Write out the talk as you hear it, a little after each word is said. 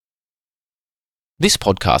This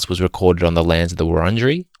podcast was recorded on the lands of the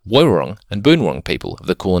Wurundjeri, Woiwurrung and Boonwurrung people of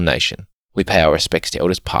the Kulin Nation. We pay our respects to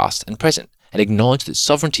elders past and present and acknowledge that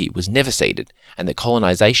sovereignty was never ceded and that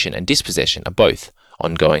colonisation and dispossession are both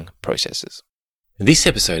ongoing processes. This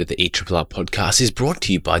episode of the ERRR podcast is brought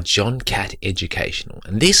to you by John Catt Educational,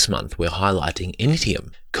 and this month we're highlighting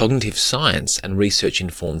Initium, Cognitive Science and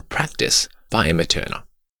Research-Informed Practice by Emma Turner.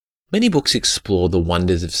 Many books explore the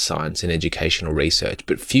wonders of science and educational research,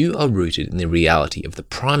 but few are rooted in the reality of the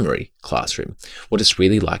primary classroom, what it's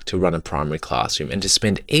really like to run a primary classroom and to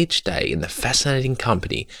spend each day in the fascinating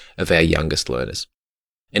company of our youngest learners.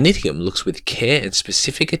 Initium looks with care and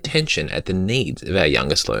specific attention at the needs of our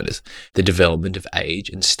youngest learners, the development of age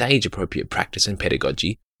and stage-appropriate practice and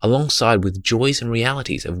pedagogy, alongside with joys and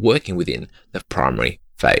realities of working within the primary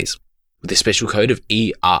phase. With a special code of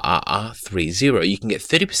ERRR30, you can get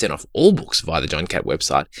 30% off all books via the John Catt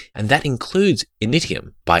website, and that includes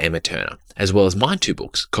Initium by Emma Turner, as well as my two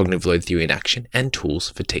books, Cognitive Load Theory in Action and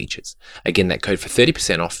Tools for Teachers. Again, that code for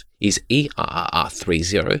 30% off is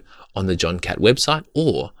ERRR30 on the John Catt website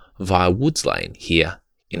or via Woods Lane here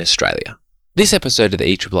in Australia. This episode of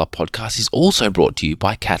the ERRR podcast is also brought to you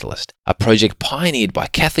by Catalyst, a project pioneered by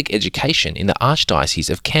Catholic education in the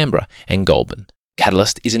Archdiocese of Canberra and Goulburn.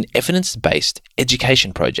 Catalyst is an evidence-based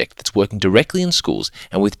education project that's working directly in schools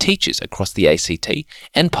and with teachers across the ACT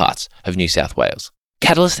and parts of New South Wales.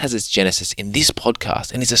 Catalyst has its genesis in this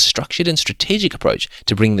podcast and is a structured and strategic approach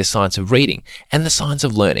to bringing the science of reading and the science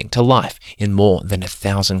of learning to life in more than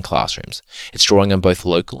 1,000 classrooms. It's drawing on both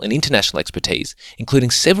local and international expertise,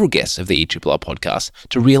 including several guests of the ERRR podcast,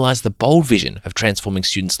 to realise the bold vision of transforming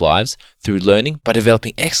students' lives through learning by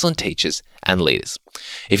developing excellent teachers and leaders.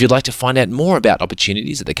 If you'd like to find out more about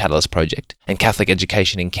opportunities at the Catalyst Project and Catholic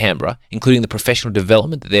education in Canberra, including the professional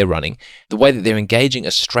development that they're running, the way that they're engaging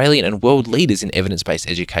Australian and world leaders in evidence-based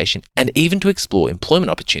education, and even to explore employment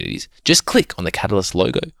opportunities, just click on the Catalyst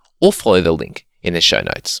logo or follow the link in the show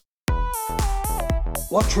notes.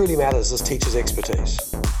 What truly matters is teachers' expertise.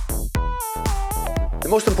 The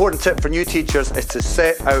most important tip for new teachers is to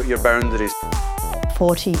set out your boundaries.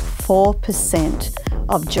 44%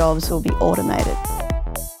 of jobs will be automated.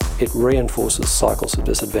 It reinforces cycles of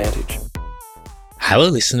disadvantage. Hello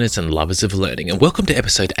listeners and lovers of learning, and welcome to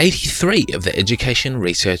episode 83 of the Education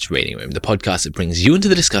Research Reading Room, the podcast that brings you into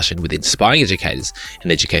the discussion with inspiring educators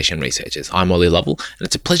and education researchers. I'm Ollie Lovell, and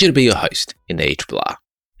it's a pleasure to be your host in the ERRR.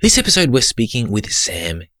 This episode we're speaking with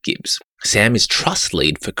Sam Gibbs. Sam is Trust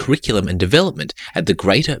Lead for Curriculum and Development at the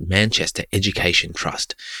Greater Manchester Education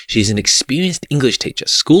Trust. She's an experienced English teacher,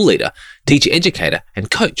 school leader, teacher educator and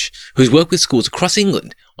coach who's worked with schools across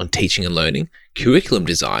England on teaching and learning, curriculum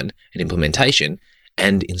design and implementation,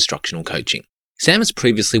 and instructional coaching. Sam has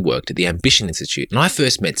previously worked at the Ambition Institute, and I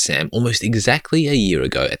first met Sam almost exactly a year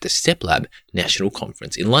ago at the Step Lab National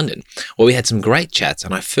Conference in London, where we had some great chats,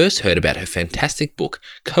 and I first heard about her fantastic book,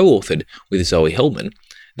 co-authored with Zoe Hillman,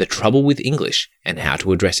 The Trouble with English and How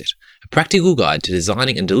to Address It, a practical guide to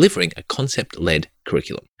designing and delivering a concept-led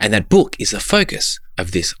curriculum. And that book is the focus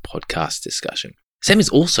of this podcast discussion. Sam is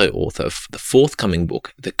also author of the forthcoming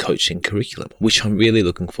book, The Coaching Curriculum, which I'm really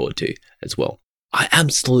looking forward to as well. I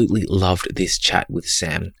absolutely loved this chat with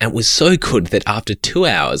Sam, and it was so good that after 2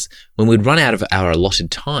 hours, when we'd run out of our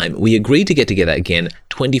allotted time, we agreed to get together again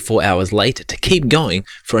 24 hours later to keep going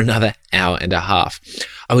for another hour and a half.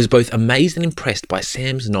 I was both amazed and impressed by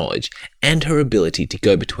Sam's knowledge and her ability to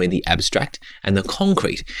go between the abstract and the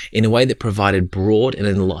concrete in a way that provided broad and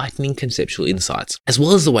enlightening conceptual insights, as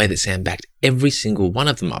well as the way that Sam backed every single one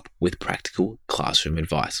of them up with practical classroom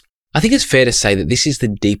advice. I think it's fair to say that this is the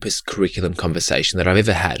deepest curriculum conversation that I've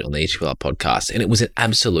ever had on the ERRR podcast, and it was an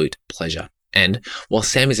absolute pleasure. And while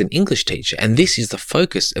Sam is an English teacher, and this is the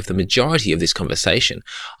focus of the majority of this conversation,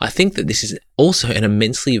 I think that this is also an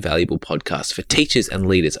immensely valuable podcast for teachers and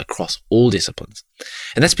leaders across all disciplines.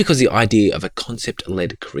 And that's because the idea of a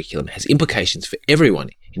concept-led curriculum has implications for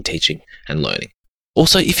everyone in teaching and learning.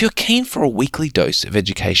 Also, if you're keen for a weekly dose of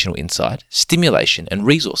educational insight, stimulation and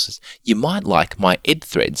resources, you might like my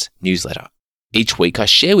EdThreads newsletter. Each week I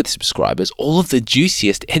share with subscribers all of the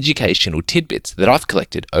juiciest educational tidbits that I've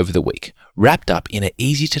collected over the week, wrapped up in an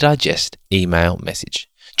easy-to-digest email message.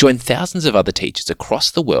 Join thousands of other teachers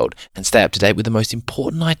across the world and stay up to date with the most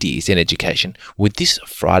important ideas in education with this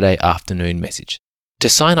Friday afternoon message. To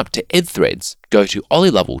sign up to EdThreads, go to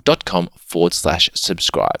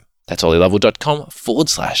ollielovell.com/subscribe. That's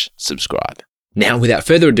ollielovell.com/subscribe. Now, without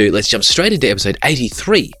further ado, let's jump straight into episode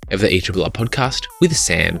 83 of the ERRR podcast with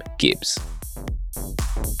Sam Gibbs.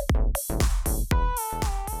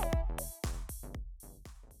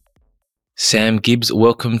 Sam Gibbs,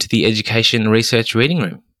 welcome to the Education Research Reading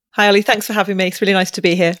Room. Hi, Ollie. Thanks for having me. It's really nice to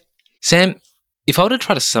be here. Sam, if I were to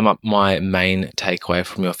try to sum up my main takeaway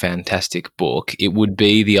from your fantastic book, it would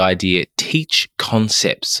be the idea, teach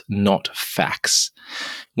concepts, not facts.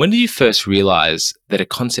 When did you first realise that a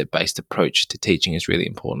concept-based approach to teaching is really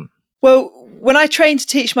important? Well, when I trained to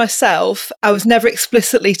teach myself, I was never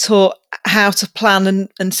explicitly taught how to plan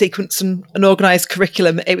and sequence and organise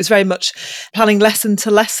curriculum. It was very much planning lesson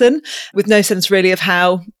to lesson with no sense really of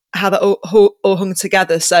how that all hung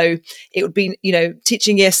together. So it would be,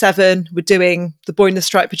 teaching year 7, we're doing the boy in the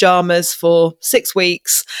striped pyjamas for 6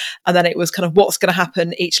 weeks. And then it was kind of what's going to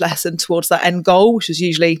happen each lesson towards that end goal, which was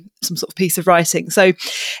usually some sort of piece of writing. So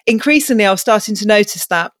increasingly, I was starting to notice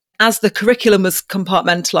that as the curriculum was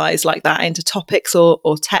compartmentalised like that into topics or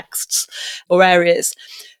texts or areas,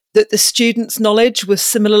 that the students' knowledge was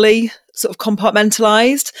similarly sort of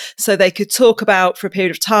compartmentalised. So they could talk about for a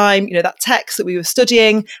period of time, that text that we were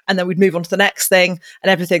studying, and then we'd move on to the next thing,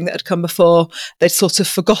 and everything that had come before, they'd sort of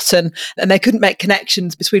forgotten, and they couldn't make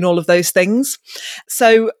connections between all of those things.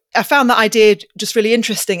 So I found that idea just really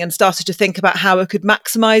interesting and started to think about how I could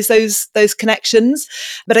maximise those connections.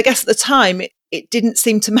 But I guess at the time, it didn't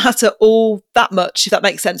seem to matter all that much, if that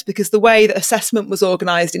makes sense, because the way that assessment was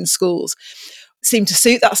organised in schools seemed to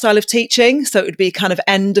suit that style of teaching. So it would be kind of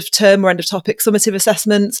end of term or end of topic summative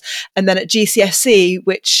assessments. And then at GCSE,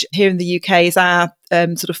 which here in the UK is our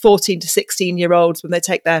sort of 14 to 16-year-olds when they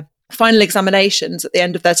take their final examinations at the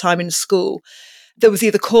end of their time in school, there was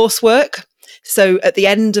either coursework. So at the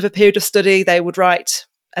end of a period of study, they would write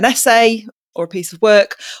an essay or a piece of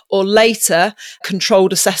work, or later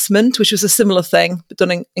controlled assessment, which was a similar thing, but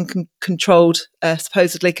done in controlled,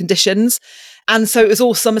 supposedly, conditions. And so it was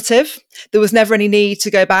all summative. There was never any need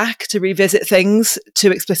to go back to revisit things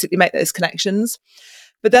to explicitly make those connections.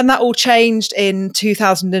 But then that all changed in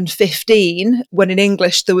 2015 when in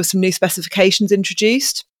English there were some new specifications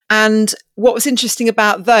introduced. And what was interesting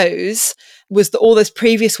about those was that all those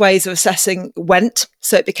previous ways of assessing went.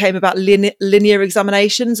 So it became about linear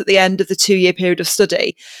examinations at the end of the 2-year period of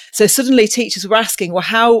study. So suddenly teachers were asking, well,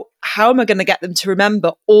 how am I going to get them to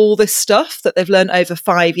remember all this stuff that they've learned over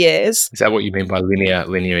 5 years? Is that what you mean by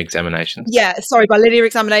linear examinations? Yeah, sorry, by linear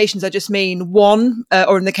examinations, I just mean 1,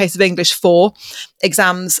 or in the case of English, 4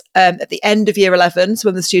 exams at the end of year 11, so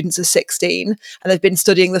when the students are 16, and they've been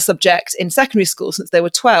studying the subject in secondary school since they were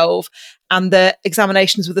 12, and the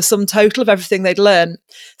examinations were the sum total of everything they'd learned.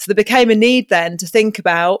 So there became a need then to think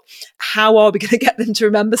about how are we going to get them to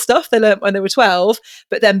remember stuff they learned when they were 12,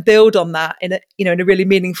 but then build on that in a really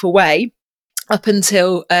meaningful way up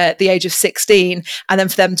until the age of 16, and then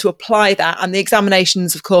for them to apply that. And the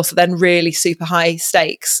examinations, of course, are then really super high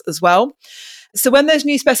stakes as well. So when those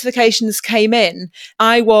new specifications came in,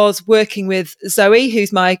 I was working with Zoe,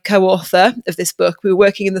 who's my co-author of this book. We were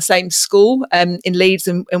working in the same school in Leeds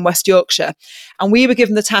in West Yorkshire. And we were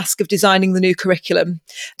given the task of designing the new curriculum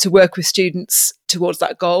to work with students towards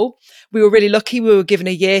that goal. We were really lucky. We were given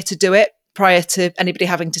a year to do it prior to anybody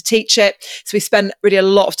having to teach it. So we spent really a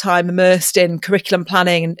lot of time immersed in curriculum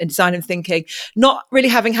planning and design and thinking, not really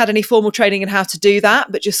having had any formal training in how to do that,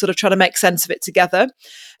 but just sort of trying to make sense of it together.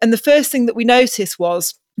 And the first thing that we noticed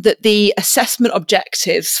was that the assessment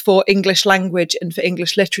objectives for English language and for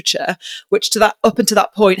English literature, which up until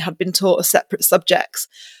that point had been taught as separate subjects,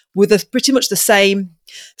 were pretty much the same.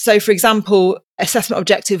 So, for example, assessment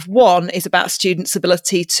objective 1 is about students'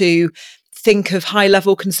 ability to think of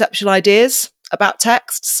high-level conceptual ideas about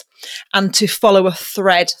texts and to follow a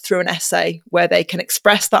thread through an essay where they can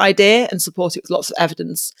express that idea and support it with lots of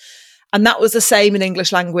evidence. And that was the same in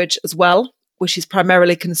English language as well, which is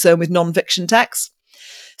primarily concerned with non-fiction texts.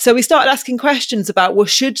 So we started asking questions about, well,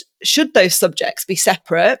 should those subjects be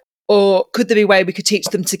separate, or could there be a way we could teach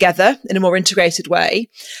them together in a more integrated way?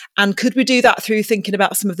 And could we do that through thinking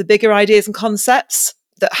about some of the bigger ideas and concepts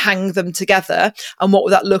that hang them together, and what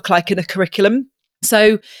would that look like in a curriculum?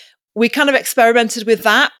 So we kind of experimented with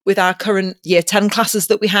that with our current year 10 classes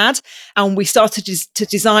that we had, and we started to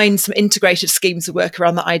design some integrated schemes of work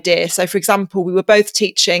around that idea. So, for example, we were both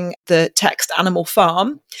teaching the text Animal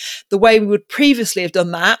Farm. The way we would previously have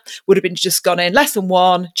done that would have been just gone in lesson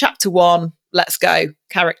 1, chapter 1, let's go,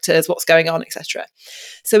 characters, what's going on, etc.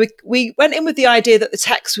 So we went in with the idea that the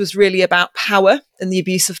text was really about power and the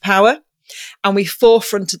abuse of power. And we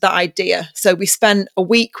forefronted that idea. So we spent a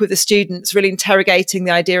week with the students really interrogating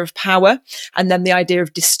the idea of power and then the idea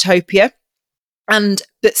of dystopia,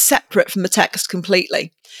 but separate from the text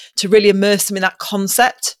completely, to really immerse them in that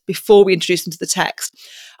concept before we introduced them to the text.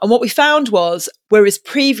 And what we found was, whereas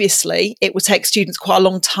previously it would take students quite a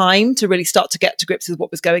long time to really start to get to grips with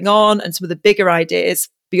what was going on and some of the bigger ideas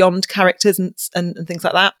beyond characters and things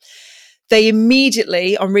like that, they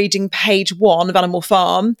immediately, on reading page 1 of Animal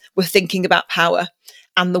Farm, were thinking about power.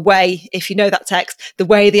 And the way, if you know that text, the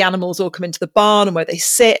way the animals all come into the barn and where they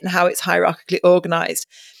sit and how it's hierarchically organised.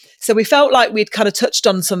 So we felt like we'd kind of touched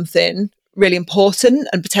on something really important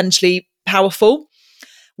and potentially powerful.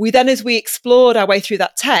 We then, as we explored our way through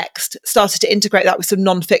that text, started to integrate that with some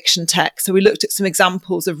non-fiction text. So we looked at some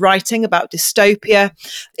examples of writing about dystopia,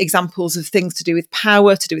 examples of things to do with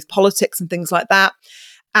power, to do with politics and things like that.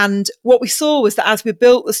 And what we saw was that as we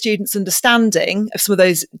built the students' understanding of some of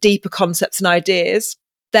those deeper concepts and ideas,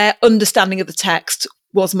 their understanding of the text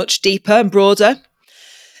was much deeper and broader.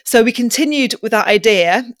 So we continued with that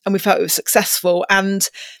idea and we felt it was successful. And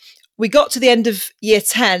we got to the end of year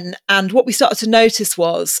 10, and what we started to notice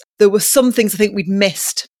was there were some things I think we'd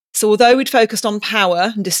missed. So although we'd focused on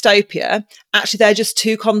power and dystopia, actually they're just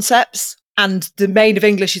two concepts. And the domain of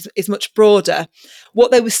English is much broader. What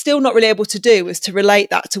they were still not really able to do was to relate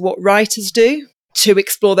that to what writers do, to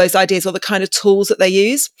explore those ideas or the kind of tools that they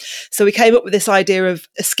use. So we came up with this idea of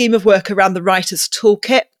a scheme of work around the writer's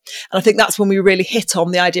toolkit. And I think that's when we really hit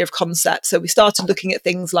on the idea of concept. So we started looking at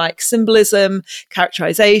things like symbolism,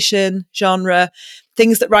 characterization, genre,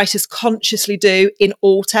 things that writers consciously do in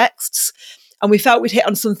all texts. And we felt we'd hit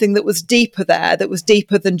on something that was deeper there, that was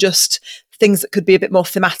deeper than just things that could be a bit more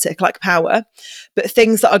thematic, like power, but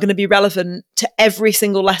things that are going to be relevant to every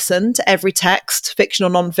single lesson, to every text, fiction or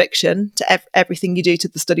non-fiction, to everything you do to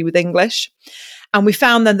the study with English. And we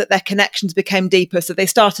found then that their connections became deeper. So they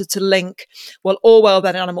started to link, well, Orwell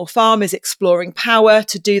then Animal Farm is exploring power.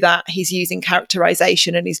 To do that, he's using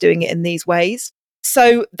characterization and he's doing it in these ways.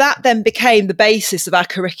 So that then became the basis of our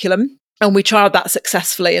curriculum. And we trialled that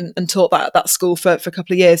successfully and taught that at that school for a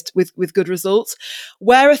couple of years with good results.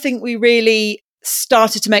 Where I think we really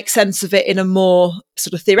started to make sense of it in a more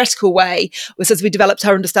sort of theoretical way was as we developed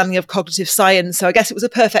our understanding of cognitive science. So I guess it was a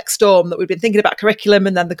perfect storm that we'd been thinking about curriculum,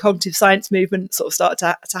 and then the cognitive science movement sort of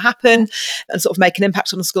started to happen and sort of make an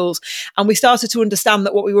impact on the schools. And we started to understand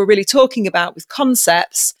that what we were really talking about with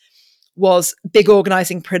concepts was big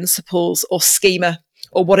organising principles or schema,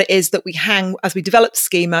 or what it is that we hang as we develop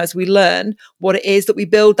schema, as we learn, what it is that we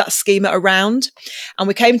build that schema around. And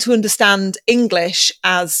we came to understand English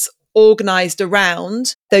as organised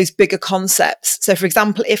around those bigger concepts. So, for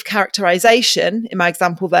example, if characterisation, in my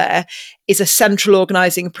example there, is a central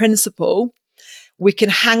organising principle, we can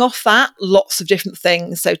hang off that lots of different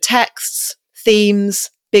things. So texts,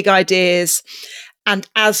 themes, big ideas. And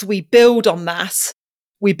as we build on that,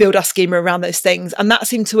 we build our schema around those things. And that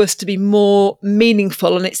seemed to us to be more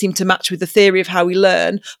meaningful, and it seemed to match with the theory of how we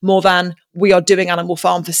learn more than we are doing Animal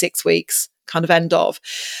Farm for 6 weeks, kind of end of.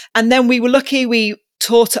 And then we were lucky, we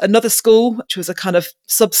taught at another school, which was a kind of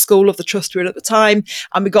sub-school of the trust we were in at the time.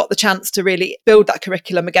 And we got the chance to really build that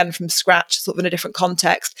curriculum again from scratch, sort of in a different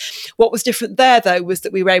context. What was different there, though, was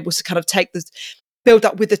that we were able to kind of build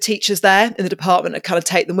that with the teachers there in the department and kind of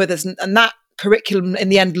take them with us. And that curriculum in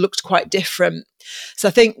the end looked quite different. So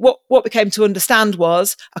I think what we came to understand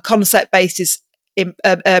was a concept-based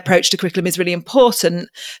approach to curriculum is really important,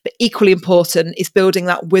 but equally important is building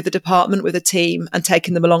that with a department, with a team, and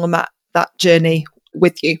taking them along on that journey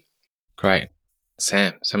with you. Great.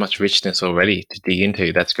 Sam, so much richness already to dig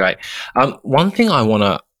into. That's great. One thing I want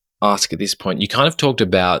to ask at this point, you kind of talked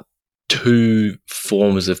about two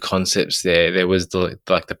forms of concepts there. There was the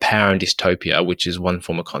power and dystopia, which is one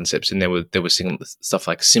form of concepts, and there was stuff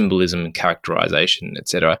like symbolism and characterization,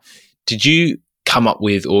 etc. Did you come up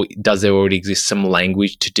with, or does there already exist some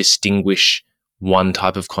language to distinguish one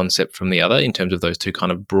type of concept from the other in terms of those two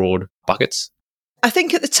kind of broad buckets? I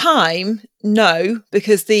think at the time, no,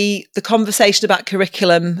 because the conversation about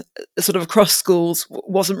curriculum sort of across schools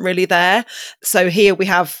wasn't really there. So here we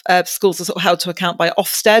have schools that are sort of held to account by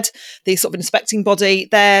Ofsted, the sort of inspecting body.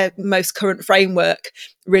 Their most current framework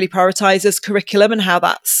really prioritises curriculum and how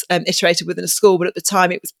that's iterated within a school. But at the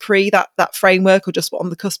time, it was pre that framework or just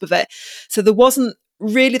on the cusp of it. So there wasn't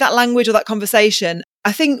really that language or that conversation.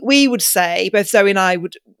 I think we would say, both Zoe and I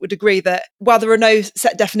would agree, that while there are no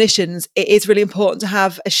set definitions, it is really important to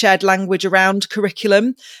have a shared language around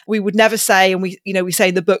curriculum. We would never say, and we say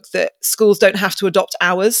in the book, that schools don't have to adopt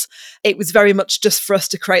ours. It was very much just for us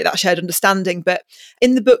to create that shared understanding. But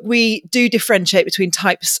in the book, we do differentiate between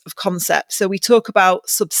types of concepts. So we talk about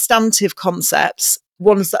substantive concepts,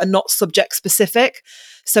 ones that are not subject specific.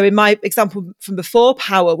 So in my example from before,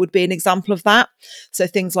 power would be an example of that. So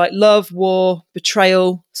things like love, war,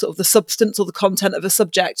 betrayal, sort of the substance or the content of a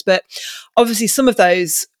subject. But obviously some of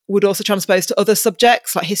those would also transpose to other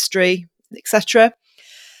subjects like history, etc.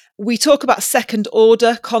 We talk about second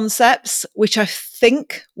order concepts, which I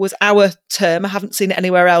think was our term. I haven't seen it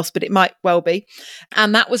anywhere else, but it might well be.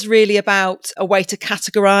 And that was really about a way to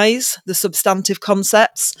categorize the substantive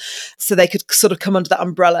concepts so they could sort of come under that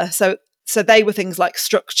umbrella. So they were things like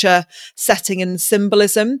structure, setting, and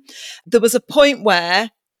symbolism. There was a point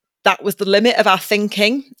where that was the limit of our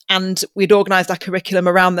thinking, and we'd organised our curriculum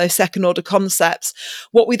around those second order concepts.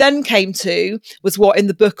 What we then came to was what in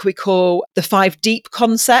the book we call the 5 deep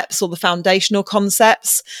concepts, or the foundational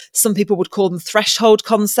concepts. Some people would call them threshold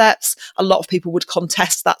concepts. A lot of people would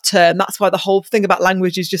contest that term. That's why the whole thing about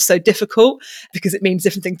language is just so difficult, because it means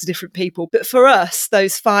different things to different people. But for us,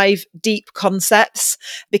 those 5 deep concepts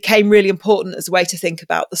became really important as a way to think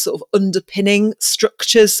about the sort of underpinning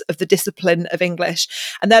structures of the discipline of English.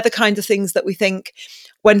 And they're the kind of things that we think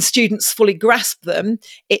when students fully grasp them,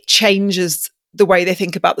 it changes the way they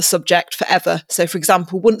think about the subject forever. So, for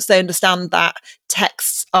example, once they understand that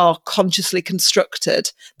texts are consciously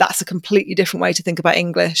constructed, that's a completely different way to think about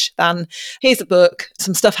English than here's a book,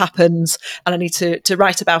 some stuff happens, and I need to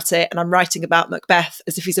write about it, and I'm writing about Macbeth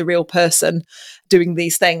as if he's a real person doing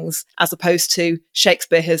these things, as opposed to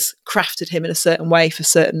Shakespeare has crafted him in a certain way for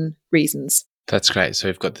certain reasons. That's great. So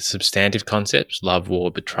we've got the substantive concepts, love,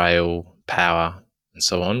 war, betrayal, power, and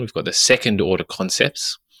so on. We've got the second order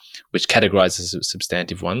concepts, which categorizes as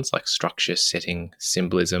substantive ones like structure, setting,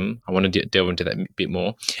 symbolism. I want to delve into that a bit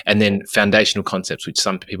more. And then foundational concepts, which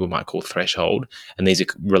some people might call threshold. And these are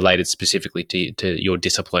related specifically to your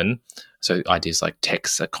discipline. So ideas like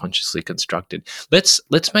texts are consciously constructed.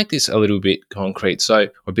 Let's make this a little bit concrete,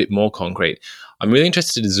 or a bit more concrete. I'm really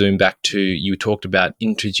interested to zoom back to, you talked about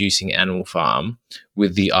introducing Animal Farm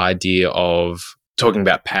with the idea of talking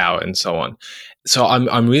about power and so on. So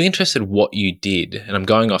I'm really interested what you did, and I'm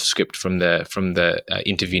going off script from the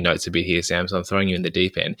interview notes a bit here, Sam. So I'm throwing you in the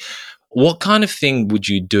deep end. What kind of thing would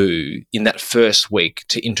you do in that first week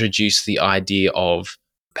to introduce the idea of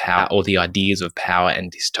power, or the ideas of power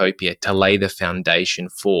and dystopia, to lay the foundation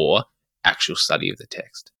for actual study of the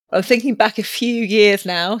text? I'm thinking back a few years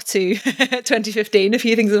now to 2015. A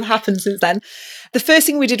few things have happened since then. The first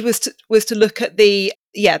thing we did was to look at the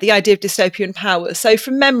idea of dystopia and power. So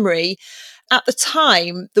from memory, at the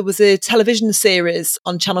time, there was a television series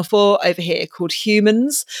on Channel 4 over here called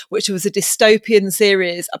Humans, which was a dystopian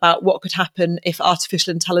series about what could happen if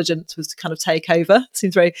artificial intelligence was to kind of take over.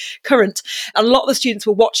 Seems very current. And a lot of the students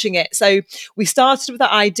were watching it. So we started with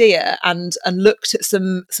that idea and looked at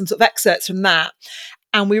some sort of excerpts from that.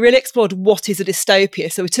 And we really explored what is a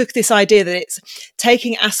dystopia. So we took this idea that it's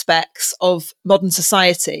taking aspects of modern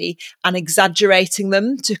society and exaggerating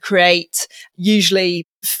them to create usually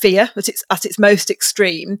fear at its most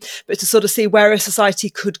extreme, but to sort of see where a society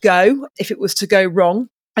could go if it was to go wrong.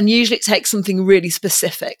 And usually it takes something really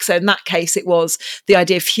specific. So in that case, it was the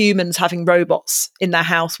idea of humans having robots in their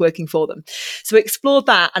house working for them. So we explored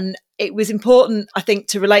that, and it was important, I think,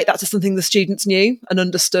 to relate that to something the students knew and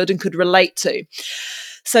understood and could relate to.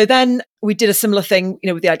 So then we did a similar thing,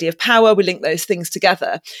 with the idea of power. We linked those things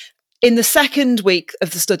together. In the second week of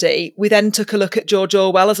the study, we then took a look at George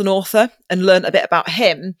Orwell as an author and learned a bit about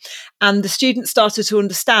him. And the students started to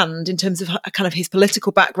understand, in terms of kind of his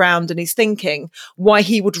political background and his thinking, why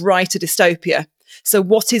he would write a dystopia. So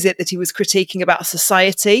what is it that he was critiquing about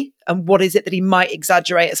society, and what is it that he might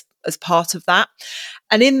exaggerate as part of that?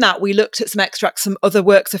 And in that, we looked at some extracts from other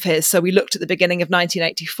works of his. So we looked at the beginning of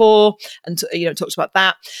 1984 and talked about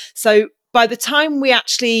that. So by the time we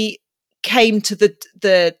actually came to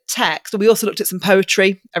the text, and we also looked at some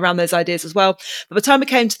poetry around those ideas as well. But by the time we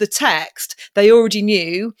came to the text, they already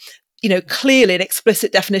knew, clearly an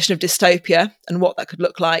explicit definition of dystopia and what that could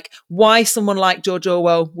look like, why someone like George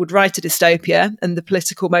Orwell would write a dystopia and the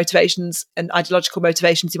political motivations and ideological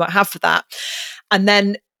motivations he might have for that. And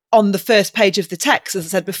then on the first page of the text, as I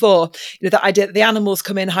said before, the idea that the animals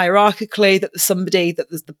come in hierarchically, that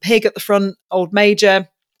there's the pig at the front, old Major,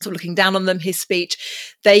 sort of looking down on them, his speech,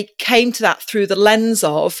 they came to that through the lens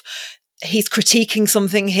of he's critiquing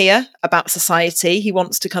something here about society. He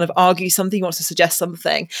wants to kind of argue something. He wants to suggest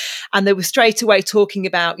something. And they were straight away talking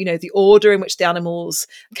about, the order in which the animals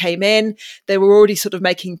came in. They were already sort of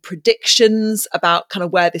making predictions about kind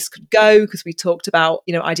of where this could go, because we talked about,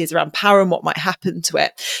 ideas around power and what might happen to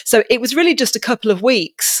it. So it was really just a couple of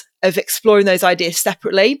weeks of exploring those ideas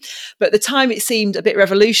separately. But at the time, it seemed a bit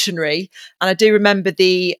revolutionary. And I do remember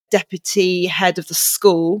the deputy head of the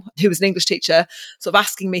school, who was an English teacher, sort of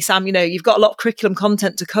asking me, Sam, you've got a lot of curriculum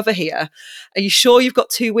content to cover here. Are you sure you've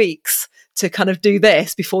got 2 weeks to kind of do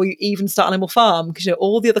this before you even start Animal Farm, because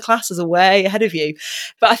all the other classes are way ahead of you.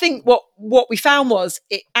 But I think what we found was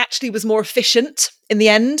it actually was more efficient in the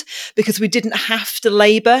end, because we didn't have to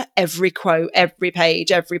labour every quote, every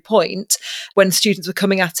page, every point when students were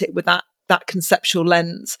coming at it with that conceptual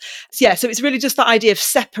lens. So it's really just that idea of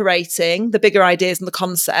separating the bigger ideas and the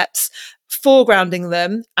concepts, foregrounding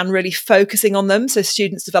them and really focusing on them, so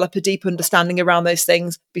students develop a deep understanding around those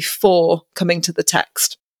things before coming to the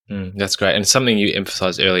text. That's great. And something you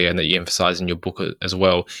emphasised earlier and that you emphasise in your book as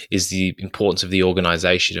well is the importance of the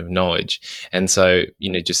organisation of knowledge. And so,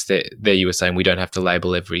 just there you were saying we don't have to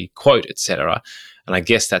label every quote, etc. And I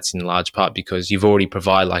guess that's in large part because you've already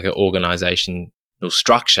provided like an organisational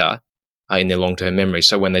structure in their long-term memory.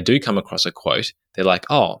 So when they do come across a quote, they're like,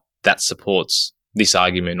 oh, that supports this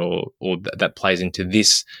argument or that plays into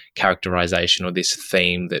this characterization or this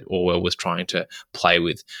theme that Orwell was trying to play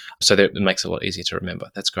with. So that it makes it a lot easier to remember.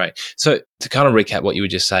 That's great. So to kind of recap what you were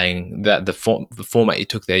just saying, that the format you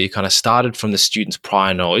took there, you kind of started from the students'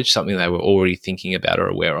 prior knowledge, something they were already thinking about or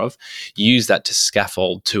aware of. You use that to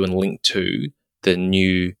scaffold to and link to the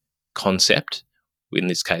new concept, in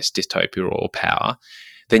this case, dystopia or power.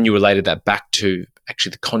 Then you related that back to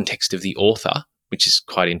actually the context of the author, which is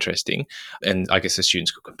quite interesting. And I guess the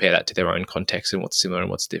students could compare that to their own context and what's similar and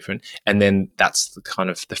what's different. And then that's the kind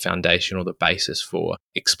of the foundation or the basis for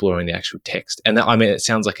exploring the actual text. And it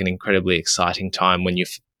sounds like an incredibly exciting time when you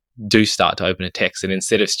do start to open a text, and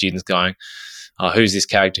instead of students going, oh, who's this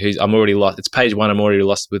character? I'm already lost. It's page 1. I'm already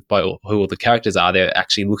lost by who all the characters are. They're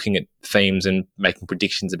actually looking at themes and making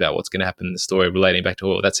predictions about what's going to happen in the story, relating back to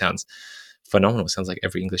all. That sounds phenomenal. It sounds like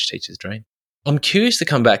every English teacher's dream. I'm curious to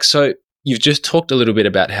come back. So you've just talked a little bit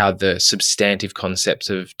about how the substantive concepts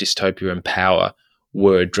of dystopia and power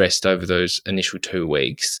were addressed over those initial 2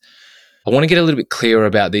 weeks. I want to get a little bit clearer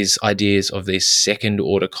about these ideas of these second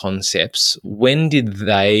order concepts. When did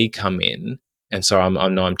they come in? And sorry, I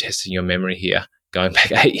know I'm testing your memory here, going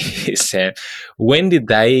back 8 years, Sam. When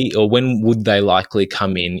would they likely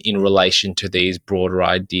come in relation to these broader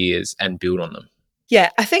ideas and build on them?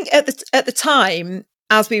 Yeah, I think at the time,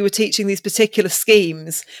 as we were teaching these particular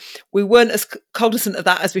schemes, we weren't as cognizant of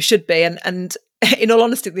that as we should be. And in all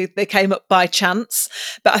honesty, they came up by chance.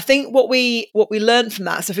 But I think what we learned from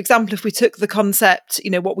that, so for example, if we took the concept,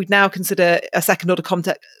 what we'd now consider a second order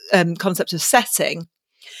concept of setting,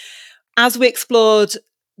 as we explored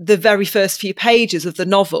the very first few pages of the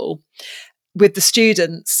novel with the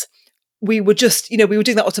students, we were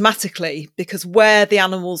doing that automatically, because where the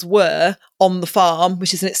animals were on the farm,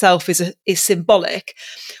 which is in itself is symbolic,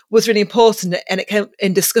 was really important, and it came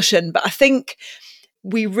in discussion. But I think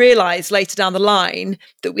we realised later down the line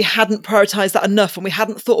that we hadn't prioritised that enough, and we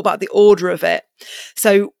hadn't thought about the order of it.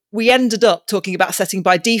 So we ended up talking about setting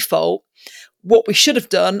by default. What we should have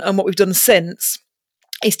done, and what we've done since,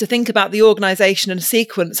 is to think about the organisation and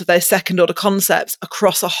sequence of those second order concepts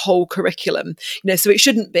across a whole curriculum. So it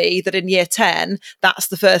shouldn't be that in year 10, that's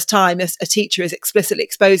the first time a teacher is explicitly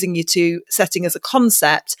exposing you to setting as a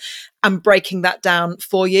concept and breaking that down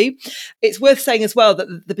for you. It's worth saying as well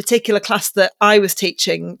that the particular class that I was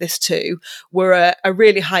teaching this to were a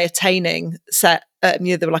really high attaining set.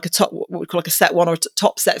 They were like what we call like a set 1 or a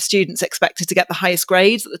top set of students expected to get the highest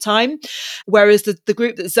grades at the time. Whereas the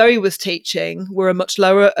group that Zoe was teaching were a much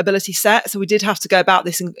lower ability set. So we did have to go about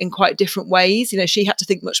this in quite different ways. She had to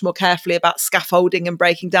think much more carefully about scaffolding and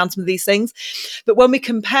breaking down some of these things. But when we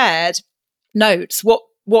compared notes,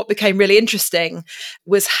 what became really interesting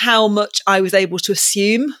was how much I was able to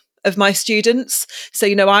assume of my students. So,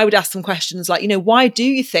 I would ask them questions like, why do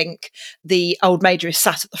you think the old major is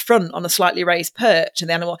sat at the front on a slightly raised perch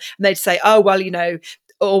and the animal? And they'd say, oh, well,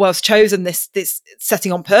 Orwell's chosen this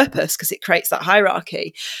setting on purpose because it creates that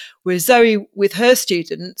hierarchy. Whereas Zoe, with her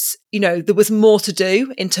students, there was more to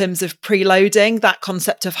do in terms of preloading that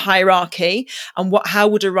concept of hierarchy and how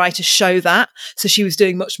would a writer show that. So she was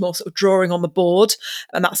doing much more sort of drawing on the board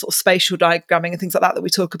and that sort of spatial diagramming and things like that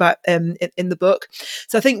we talk about in the book.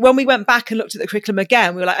 So I think when we went back and looked at the curriculum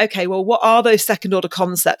again, we were like, okay, well, what are those second order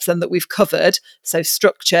concepts then that we've covered? So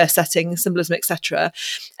structure, setting, symbolism, etc.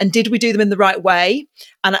 And did we do them in the right way?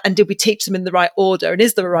 And did we teach them in the right order? And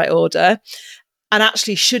is there a right order? And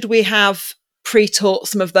actually, should we have pre-taught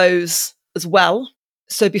some of those as well?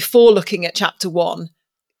 So before looking at chapter 1,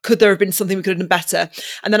 could there have been something we could have done better?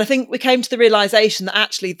 And then I think we came to the realisation that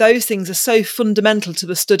actually those things are so fundamental to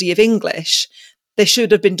the study of English, they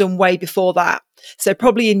should have been done way before that. So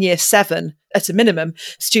probably in year 7, at a minimum,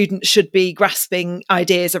 students should be grasping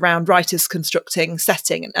ideas around writers constructing,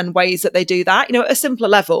 setting, and ways that they do that, at a simpler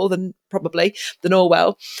level than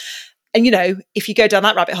Orwell. And, if you go down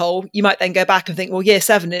that rabbit hole, you might then go back and think, well, year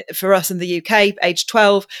 7 for us in the UK, age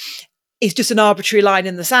 12, is just an arbitrary line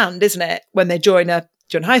in the sand, isn't it? When they join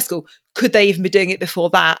high school, could they even be doing it before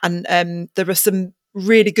that? And there are some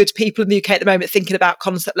really good people in the UK at the moment thinking about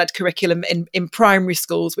concept-led curriculum in primary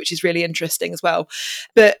schools, which is really interesting as well.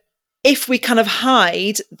 But if we kind of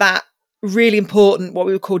hide that really important, what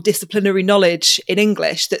we would call disciplinary knowledge in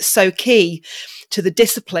English, that's so key to the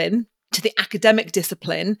discipline, to the academic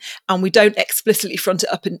discipline, and we don't explicitly front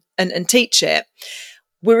it up and teach it,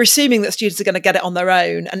 we're assuming that students are going to get it on their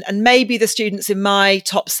own. And maybe the students in my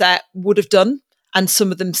top set would have done, and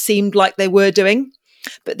some of them seemed like they were doing.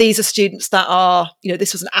 But these are students that are,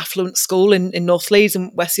 this was an affluent school in North Leeds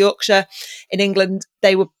and West Yorkshire in England.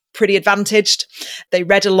 They were pretty advantaged. They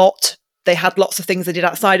read a lot. They had lots of things they did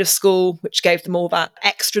outside of school, which gave them all that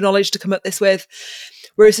extra knowledge to come at this with.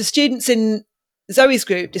 Whereas the students in Zoe's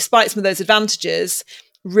group, despite some of those advantages,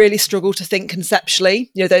 really struggled to think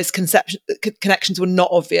conceptually. Those connections were not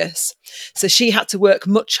obvious. So she had to work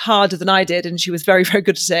much harder than I did, and she was very, very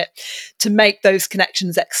good at it, to make those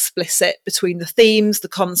connections explicit between the themes, the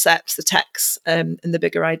concepts, the texts, and the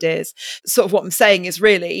bigger ideas. Sort of what I'm saying is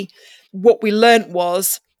really what we learnt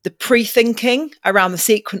was the pre-thinking around the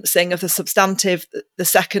sequencing of the substantive, the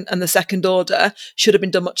second order should have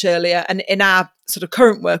been done much earlier. And in our sort of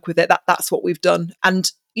current work with it, that's what we've done.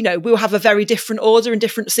 And we'll have a very different order and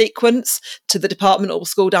different sequence to the department or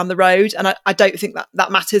school down the road. And I don't think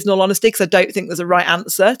that matters, in all honesty, because I don't think there's a right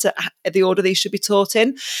answer to the order these should be taught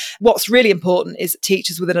in. What's really important is that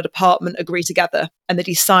teachers within a department agree together and they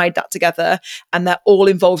decide that together, and they're all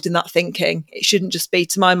involved in that thinking. It shouldn't just be,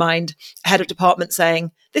 to my mind, a head of department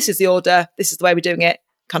saying, this is the order, this is the way we're doing it,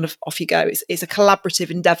 kind of off you go. It's a collaborative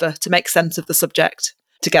endeavour to make sense of the subject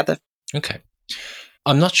together. Okay.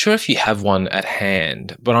 I'm not sure if you have one at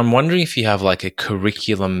hand, but I'm wondering if you have like a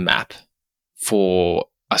curriculum map for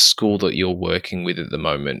a school that you're working with at the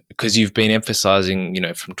moment, because you've been emphasizing,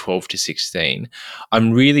 from 12 to 16.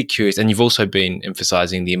 I'm really curious, and you've also been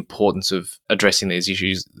emphasizing the importance of addressing these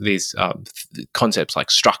issues, these concepts like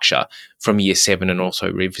structure from year 7, and also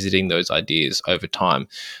revisiting those ideas over time.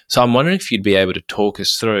 So I'm wondering if you'd be able to talk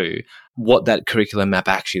us through what that curriculum map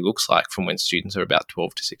actually looks like from when students are about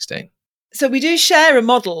 12 to 16. So we do share a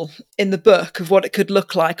model in the book of what it could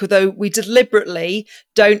look like, although we deliberately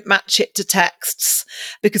don't match it to texts,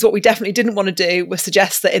 because what we definitely didn't want to do was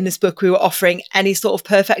suggest that in this book we were offering any sort of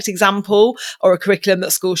perfect example or a curriculum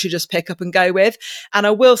that schools should just pick up and go with. And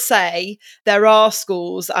I will say there are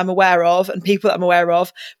schools I'm aware of and people that I'm aware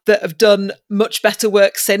of that have done much better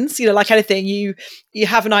work since. Like anything, you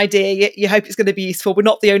have an idea, you hope it's going to be useful. We're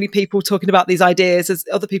not the only people talking about these ideas. There's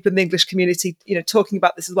other people in the English community, talking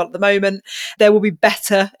about this as well at the moment. There will be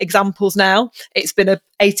better examples now. It's been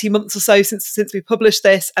 18 months or so since we published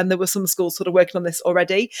this, and there were some schools sort of working on this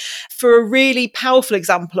already. For a really powerful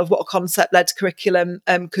example of what a concept-led curriculum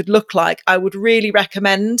could look like, I would really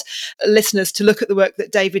recommend listeners to look at the work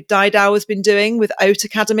that David Didow has been doing with OAT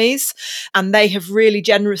academies, and they have really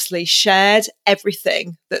generously shared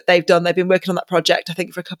everything that they've done. They've been working on that project, I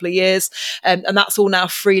think, for a couple of years, and that's all now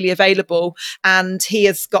freely available. And he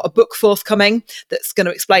has got a book forthcoming that's going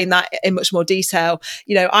to explain that in much more detail.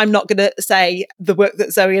 I'm not going to say the work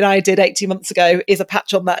that Zoe and I did 18 months ago is a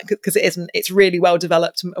patch on that, because it isn't. It's really well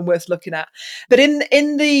developed and worth looking at. But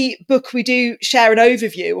in the book, we do share an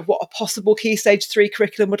overview of what a possible Key Stage 3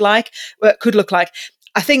 curriculum could look like.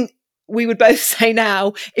 I think we would both say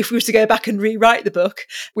now, if we were to go back and rewrite the book,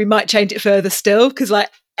 we might change it further still, because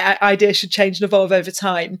ideas should change and evolve over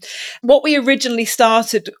time. What we originally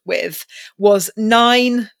started with was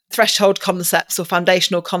 9 threshold concepts or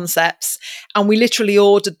foundational concepts, and we literally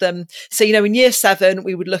ordered them. So, in year 7,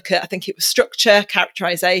 we would look at, I think it was structure,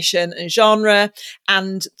 characterization, and genre,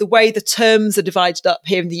 and the way the terms are divided up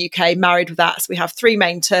here in the UK married with that. So we have 3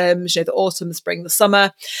 main terms, the autumn, the spring, the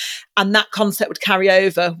summer, and that concept would carry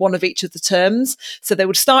over one of each of the terms. So they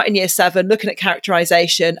would start in year 7 looking at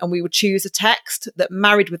characterization, and we would choose a text that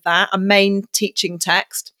married with that, a main teaching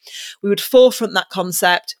text. We would forefront that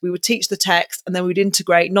concept, we would teach the text, and then we'd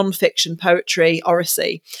integrate non-fiction, poetry,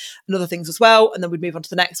 oracy, and other things as well, and then we'd move on to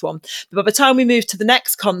the next one. But by the time we moved to the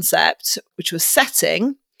next concept, which was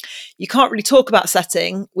setting, you can't really talk about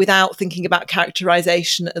setting without thinking about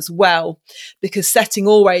characterization as well, because setting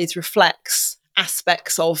always reflects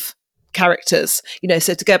aspects of characters.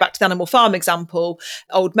 So to go back to the Animal Farm example,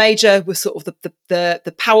 Old Major was sort of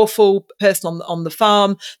the powerful person on the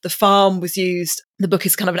farm. The farm was used The book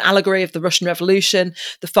is kind of an allegory of the Russian Revolution.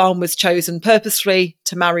 The farm was chosen purposefully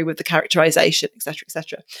to marry with the characterization, etc.,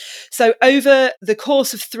 etc. So over the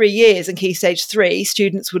course of 3 years in Key Stage 3,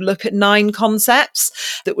 students would look at 9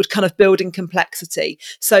 concepts that would kind of build in complexity.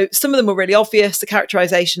 So some of them were really obvious. The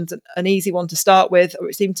characterization's an easy one to start with, or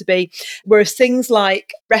it seemed to be, whereas things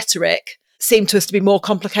like rhetoric seemed to us to be more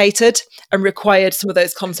complicated and required some of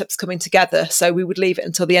those concepts coming together. So we would leave it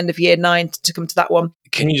until the end of year 9 to come to that one.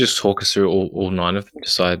 Can you just talk us through all 9 of them,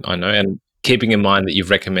 just so I know? And keeping in mind that you've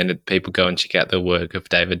recommended people go and check out the work of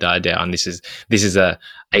David Didow, and this is a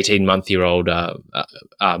 18-month-year-old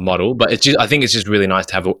model, but I think it's just really nice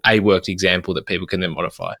to have a worked example that people can then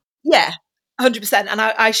modify. Yeah. 100%. And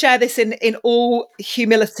I share this in all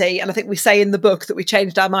humility. And I think we say in the book that we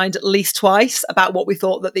changed our mind at least twice about what we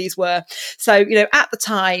thought that these were. So, at the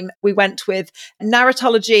time, we went with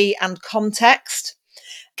narratology and context,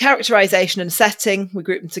 characterization and setting, we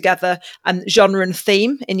grouped them together, and genre and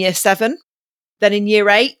theme in year 7. Then in year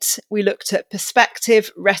 8, we looked at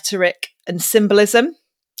perspective, rhetoric, and symbolism.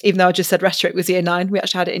 Even though I just said rhetoric was year 9, we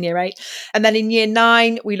actually had it in year 8. And then in year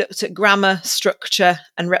 9, we looked at grammar, structure,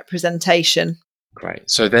 and representation. Great.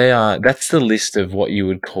 So that's the list of what you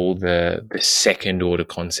would call the second order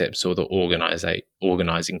concepts, or the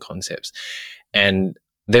organizing concepts. And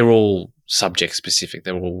they're all subject specific.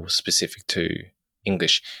 They're all specific to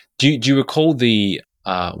English. Do you recall the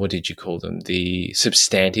what did you call them? The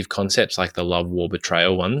substantive concepts, like the love, war,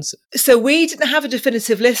 betrayal ones? So we didn't have a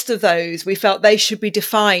definitive list of those. We felt they should be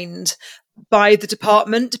defined by the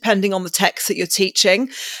department, depending on the text that you're teaching.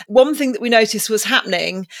 One thing that we noticed was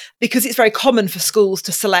happening, because it's very common for schools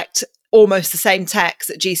to select almost the same text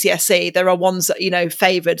at GCSE. There are ones that,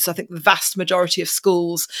 favoured. So I think the vast majority of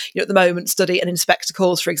schools, at the moment study an Inspector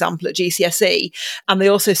Calls, for example, at GCSE. And they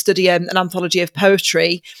also study an anthology of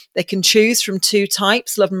poetry. They can choose from 2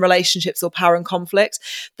 types, love and relationships or power and conflict.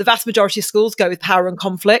 The vast majority of schools go with power and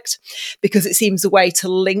conflict because it seems a way to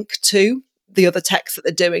link to the other texts that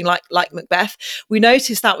they're doing, like Macbeth. We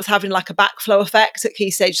noticed that was having like a backflow effect at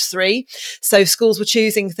Key Stage 3. So schools were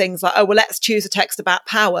choosing things like, let's choose a text about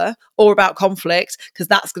power or about conflict, because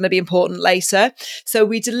that's going to be important later. So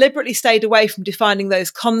we deliberately stayed away from defining those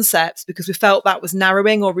concepts because we felt that was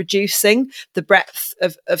narrowing or reducing the breadth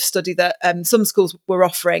of study that some schools were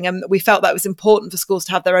offering. And we felt that was important for schools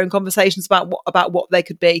to have their own conversations about what they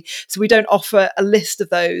could be. So we don't offer a list of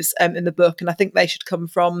those in the book. And I think they should come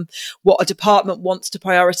from what a department wants to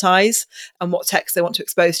prioritise and what text they want to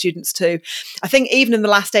expose students to. I think even in the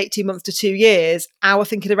last 18 months to 2 years, our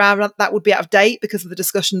thinking around that would be out of date because of the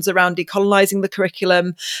discussions around decolonising the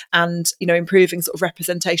curriculum and, improving sort of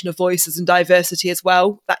representation of voices and diversity as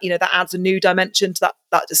well. That, that adds a new dimension to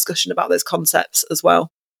that discussion about those concepts as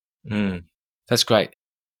well. That's great.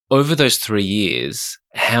 Over those 3 years,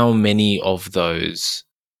 how many of those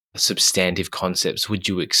substantive concepts would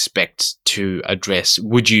you expect to address?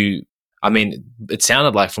 It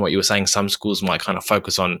sounded like from what you were saying, some schools might kind of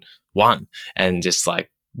focus on one and just like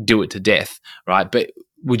do it to death, right? But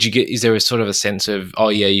is there a sort of a sense of,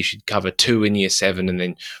 you should cover 2 in year 7 and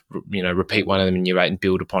then, repeat one of them in year 8 and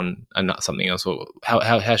build upon something else? Or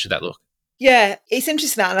how should that look? Yeah, it's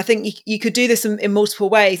interesting that, and I think you could do this in multiple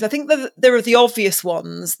ways. I think that there are the obvious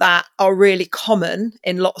ones that are really common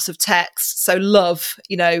in lots of texts. So love,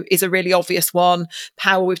 is a really obvious one.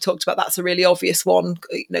 Power, we've talked about, that's a really obvious one.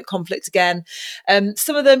 Conflict again.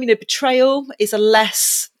 Some of them, betrayal is a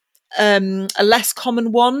less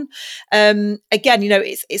common one. Again,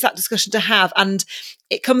 it's that discussion to have, and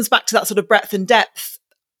it comes back to that sort of breadth and depth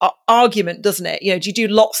argument, doesn't it? Do you do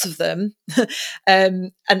lots of them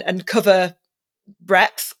and cover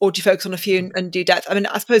breadth, or do you focus on a few and do depth?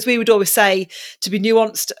 I suppose we would always say to be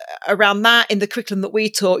nuanced around that. In the curriculum that we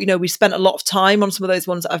taught, we spent a lot of time on some of those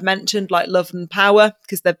ones that I've mentioned, like love and power,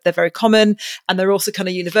 because they're very common and they're also kind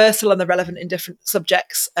of universal and they're relevant in different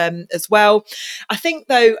subjects as well. I think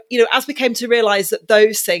though, as we came to realise that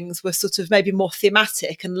those things were sort of maybe more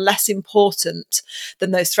thematic and less important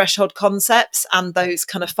than those threshold concepts and those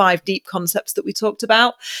kind of 5 deep concepts that we talked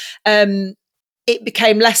about, it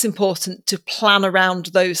became less important to plan around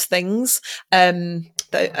those things and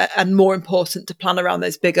more important to plan around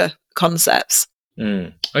those bigger concepts.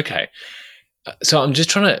 Okay. So I'm just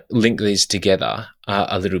trying to link these together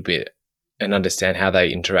a little bit and understand how they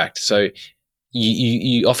interact. So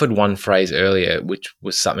you offered one phrase earlier, which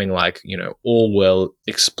was something like, Orwell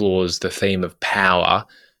explores the theme of power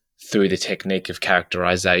through the technique of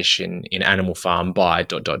characterization in Animal Farm by ...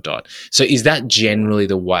 So is that generally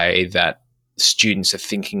the way that students are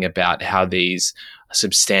thinking about how these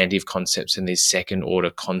substantive concepts and these second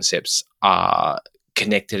order concepts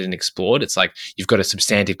connected and explored. It's like you've got a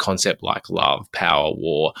substantive concept like love, power,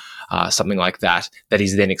 war, something like that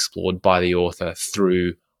is then explored by the author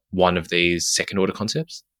through one of these second order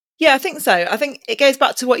concepts. Yeah, I think so. I think it goes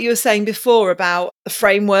back to what you were saying before about the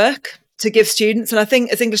framework to give students. And I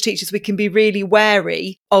think as English teachers, we can be really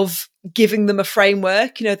wary of giving them a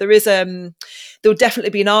framework. There will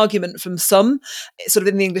definitely be an argument from some sort of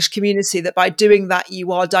in the English community that by doing that,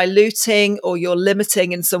 you are diluting or you're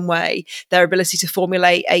limiting in some way their ability to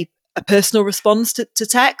formulate a personal response to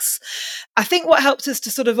text. I think what helped us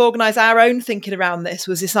to sort of organise our own thinking around this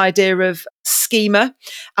was this idea of schema.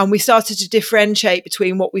 And we started to differentiate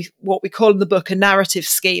between what we call in the book a narrative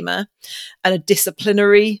schema and a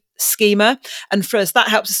disciplinary schema. And for us, that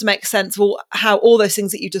helps us to make sense of how all those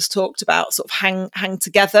things that you just talked about sort of hang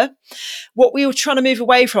together. What we were trying to move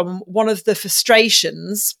away from, one of the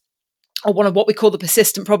frustrations, or one of what we call the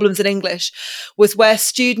persistent problems in English, was where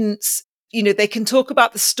students, they can talk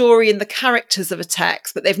about the story and the characters of a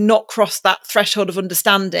text, but they've not crossed that threshold of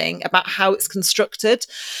understanding about how it's constructed.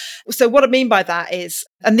 So what I mean by that is,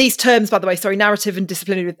 and these terms, by the way, narrative and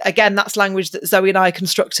disciplinary, again, that's language that Zoe and I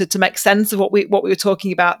constructed to make sense of what we were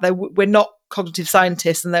talking about. We're not cognitive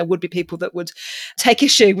scientists, and there would be people that would take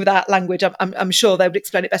issue with that language. I'm sure they would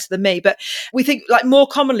explain it better than me. But we think, like, more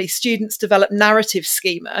commonly, students develop narrative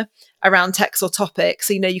schema around text or topics.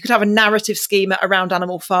 So, you could have a narrative schema around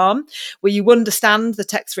Animal Farm, where you understand the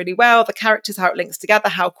text really well, the characters, how it links together,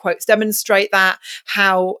 how quotes demonstrate that,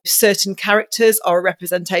 how certain characters are a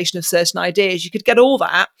representation of certain ideas. You could get all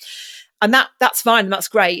that. And that's fine, and that's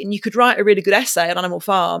great. And you could write a really good essay on Animal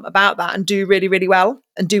Farm about that and do really, really well,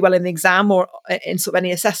 and do well in the exam or in sort of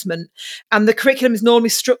any assessment. And the curriculum is normally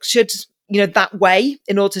structured, that way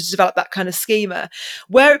in order to develop that kind of schema.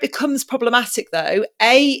 Where it becomes problematic, though,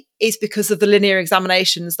 is because of the linear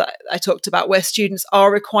examinations that I talked about, where students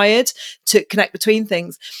are required to connect between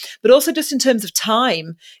things. But also just in terms of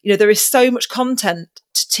time, there is so much content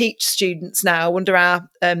to teach students now under our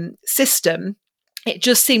system. It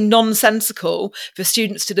just seemed nonsensical for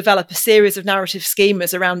students to develop a series of narrative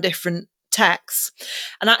schemas around different texts.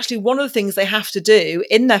 And actually, one of the things they have to do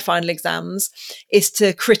in their final exams is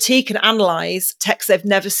to critique and analyse texts they've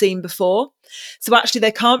never seen before. So actually,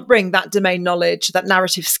 they can't bring that domain knowledge, that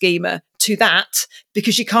narrative schema to that,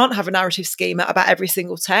 because you can't have a narrative schema about every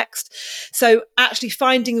single text. So actually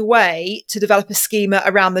finding a way to develop a schema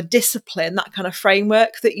around the discipline, that kind of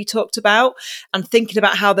framework that you talked about, and thinking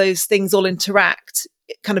about how those things all interact,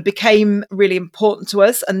 it kind of became really important to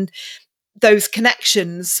us. And those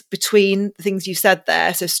connections between the things you said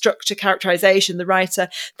there, so structure, characterization, the writer,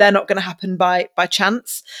 they're not going to happen by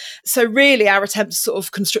chance. So really our attempt to sort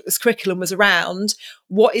of construct this curriculum was around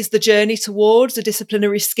what is the journey towards a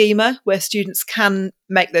disciplinary schema where students can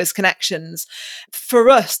make those connections. For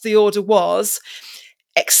us, the order was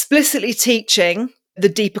explicitly teaching the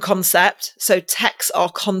deeper concept, so texts are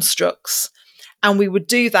constructs. And we would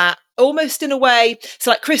do that almost in a way, so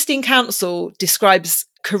like Christine Council describes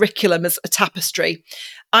curriculum as a tapestry.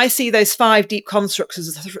 I see those 5 deep constructs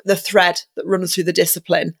as the thread that runs through the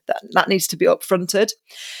discipline that needs to be upfronted.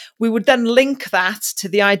 We would then link that to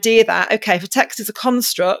the idea that, okay, if a text is a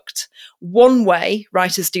construct, one way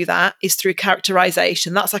writers do that is through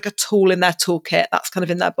characterization. That's like a tool in their toolkit. That's kind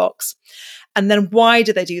of in their box. And then why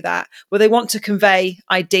do they do that? Well, they want to convey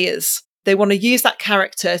ideas. They want to use that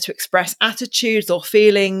character to express attitudes or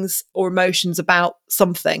feelings or emotions about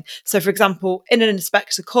something. So, for example, in an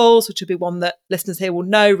Inspector Calls, which will be one that listeners here will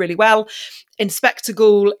know really well, Inspector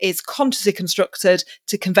Ghoul is consciously constructed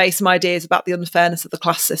to convey some ideas about the unfairness of the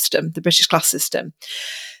class system, the British class system.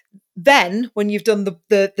 Then, when you've done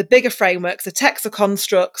the bigger frameworks, the texts are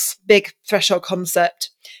constructs, big threshold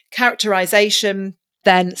concept, characterization,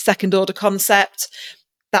 then second order concept,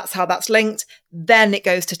 that's how that's linked. Then it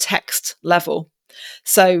goes to text level.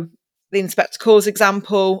 So the Inspector Calls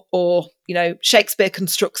example, or, Shakespeare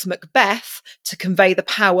constructs Macbeth to convey the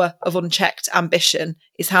power of unchecked ambition,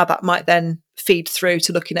 is how that might then feed through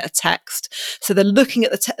to looking at a text. So they're looking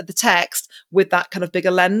at the text with that kind of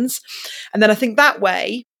bigger lens. And then I think that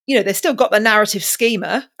way, they've still got their narrative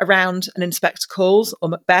schema around an Inspector Calls or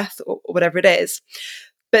Macbeth or whatever it is.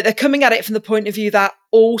 But they're coming at it from the point of view that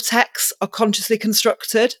all texts are consciously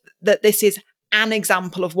constructed, that this is an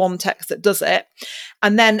example of one text that does it.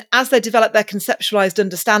 And then as they develop their conceptualized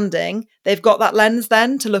understanding, they've got that lens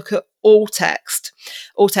then to look at all text.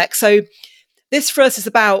 So this for us is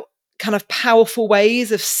about kind of powerful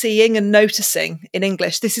ways of seeing and noticing in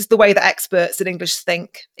English. This is the way that experts in English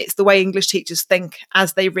think. It's the way English teachers think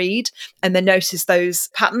as they read, and they notice those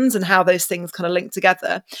patterns and how those things kind of link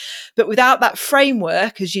together. But without that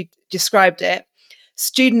framework, as you described it,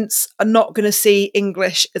 students are not going to see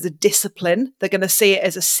English as a discipline. They're going to see it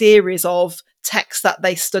as a series of texts that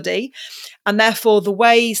they study. And therefore, the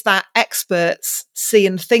ways that experts see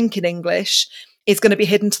and think in English is going to be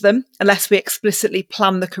hidden to them unless we explicitly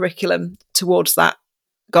plan the curriculum towards that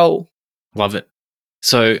goal. Love it.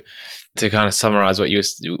 So to kind of summarize what you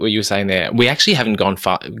were saying there, we actually haven't gone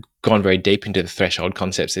very deep into the threshold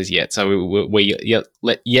concepts as yet. So we're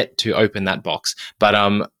yet to open that box. But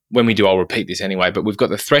when we do, I'll repeat this anyway. But we've got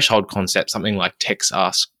the threshold concept, something like text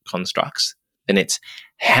ask constructs. Then it's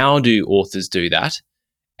how do authors do that?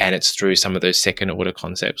 And it's through some of those second order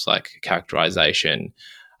concepts like characterization,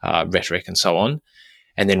 rhetoric, and so on.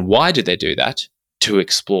 And then why do they do that? To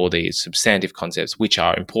explore these substantive concepts, which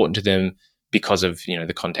are important to them because of,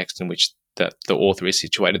 the context in which the author is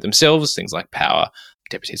situated themselves, things like power,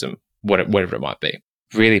 despotism, whatever it might be.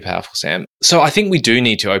 Really powerful, Sam. So I think we do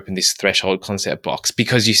need to open this threshold concept box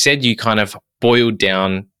because you said you kind of boiled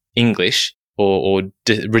down English or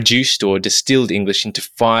reduced or distilled English into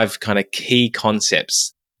 5 kind of key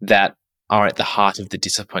concepts that are at the heart of the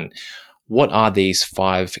discipline. What are these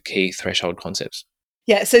 5 key threshold concepts?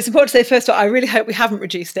 Yeah, so it's important to say, first of all, I really hope we haven't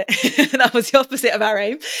reduced it. That was the opposite of our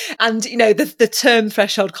aim. And, the term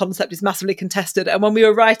threshold concept is massively contested. And when we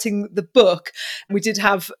were writing the book, we did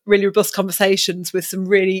have really robust conversations with some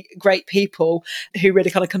really great people who really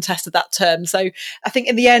kind of contested that term. So I think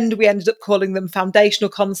in the end, we ended up calling them foundational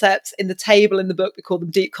concepts. In the table in the book, we call them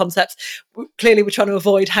deep concepts. Clearly, we're trying to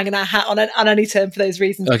avoid hanging our hat on any term for those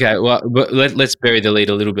reasons. Okay, well, but let's bury the lead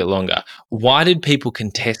a little bit longer. Why did people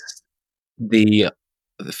contest the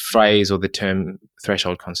phrase or the term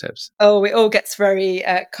threshold concepts? Oh, it all gets very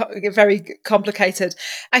complicated.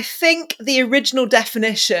 I think the original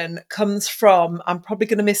definition comes from, I'm probably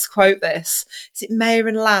going to misquote this, is it Mayer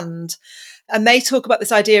and Land? And they talk about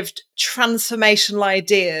this idea of transformational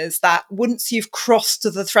ideas that once you've crossed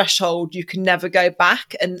the threshold, you can never go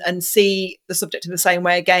back and see the subject in the same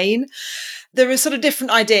way again. There are sort of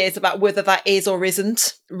different ideas about whether that is or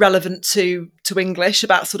isn't relevant to English,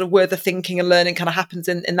 about sort of where the thinking and learning kind of happens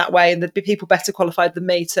in that way. And there'd be people better qualified than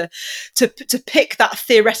me to pick that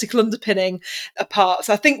theoretical underpinning apart.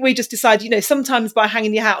 So I think we just decided, sometimes by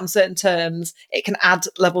hanging your hat on certain terms, it can add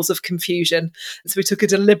levels of confusion. And so we took a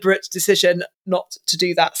deliberate decision not to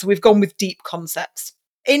do that. So we've gone with deep concepts.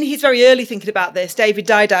 In his very early thinking about this, David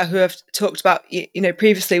Didow, who I've talked about,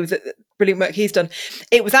 previously with the brilliant work he's done,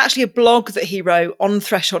 it was actually a blog that he wrote on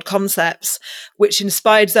threshold concepts, which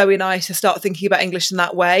inspired Zoe and I to start thinking about English in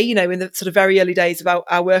that way, in the sort of very early days of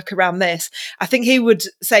our work around this. I think he would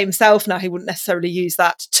say himself now he wouldn't necessarily use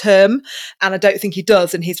that term, and I don't think he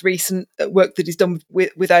does in his recent work that he's done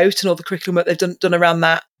with OAT and all the curriculum work they've done around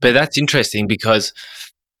that. But that's interesting because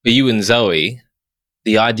for you and Zoe,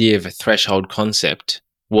 the idea of a threshold concept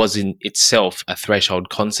was in itself a threshold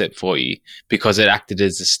concept for you because it acted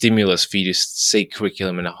as a stimulus for you to see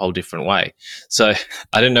curriculum in a whole different way. So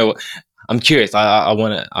I don't know. I'm curious. I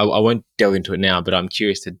won't delve into it now, but I'm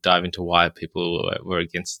curious to dive into why people were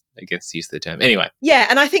against the use of the term. Anyway. Yeah,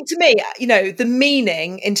 and I think to me, the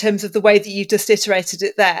meaning in terms of the way that you just iterated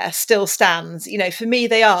it there still stands. For me,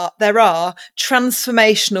 there are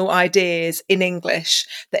transformational ideas in English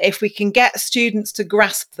that if we can get students to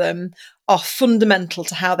grasp them, are fundamental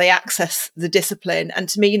to how they access the discipline. And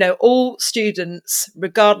to me, all students,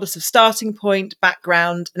 regardless of starting point,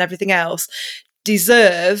 background, and everything else,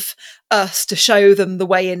 deserve us to show them the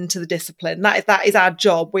way into the discipline. That is our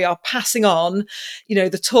job. We are passing on,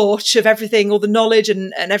 the torch of everything, all the knowledge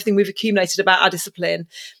and everything we've accumulated about our discipline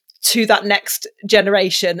to that next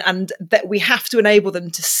generation, and that we have to enable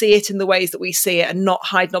them to see it in the ways that we see it and not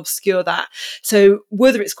hide and obscure that. So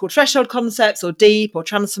whether it's called threshold concepts or deep or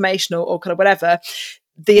transformational or kind of whatever,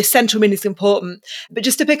 the essential meaning is important. But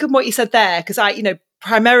just to pick up what you said there, because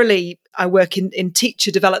primarily I work in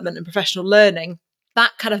teacher development and professional learning,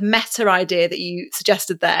 that kind of meta idea that you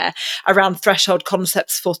suggested there around threshold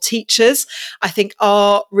concepts for teachers, I think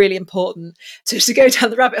are really important. So to go down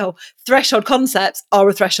the rabbit hole, threshold concepts are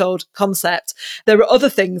a threshold concept. There are other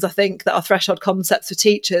things I think that are threshold concepts for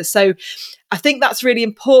teachers. So I think that's really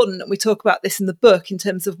important. And we talk about this in the book in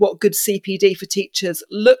terms of what good CPD for teachers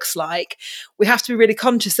looks like. We have to be really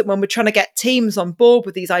conscious that when we're trying to get teams on board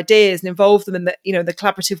with these ideas and involve them in the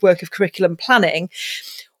collaborative work of curriculum planning,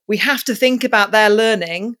 we have to think about their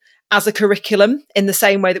learning as a curriculum in the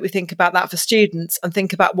same way that we think about that for students, and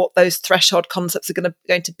think about what those threshold concepts are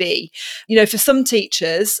going to be. For some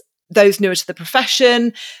teachers, those newer to the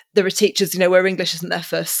profession, there are teachers, where English isn't their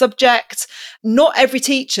first subject. Not every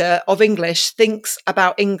teacher of English thinks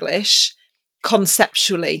about English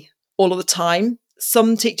conceptually all of the time.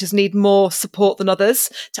 some teachers need more support than others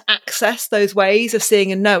to access those ways of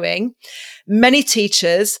seeing and knowing. Many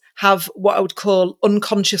teachers have what I would call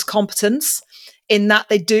unconscious competence, in that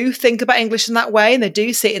they do think about English in that way and they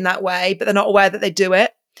do see it in that way, but they're not aware that they do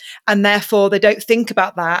it. And therefore, they don't think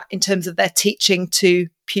about that in terms of their teaching to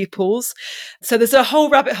pupils. So there's a whole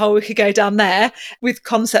rabbit hole we could go down there with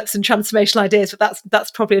concepts and transformational ideas, but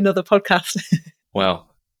that's probably another podcast. Well,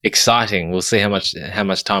 exciting. We'll see how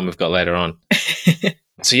much time we've got later on.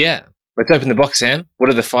 So yeah, let's open the box, Sam. What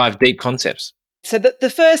are the 5 deep concepts? So the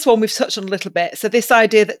first one we've touched on a little bit. So this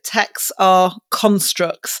idea that texts are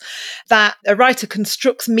constructs, that a writer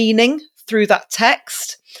constructs meaning through that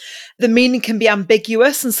text. The meaning can be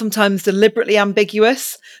ambiguous and sometimes deliberately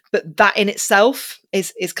ambiguous, but that in itself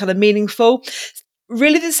is kind of meaningful.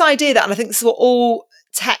 Really this idea that, and I think this is what all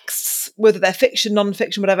texts, whether they're fiction,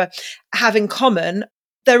 non-fiction, whatever, have in common,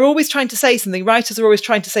 they're always trying to say something. Writers are always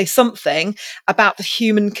trying to say something about the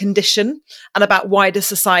human condition and about wider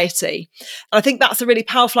society. And I think that's a really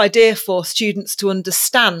powerful idea for students to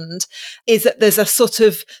understand, is that there's a sort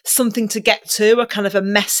of something to get to, a kind of a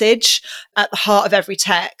message at the heart of every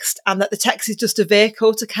text, and that the text is just a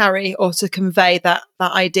vehicle to carry or to convey that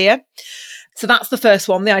idea. So that's the first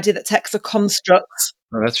one, the idea that texts are constructs.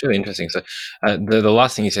 Oh, that's really interesting. So the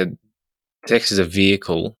last thing you said, text is a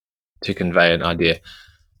vehicle to convey an idea.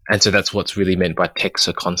 And so that's what's really meant by texts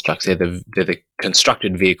or constructs. They're the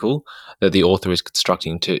constructed vehicle that the author is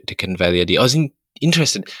constructing to convey the idea. I was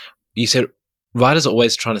interested. You said writers are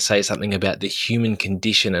always trying to say something about the human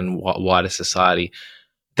condition and wider society.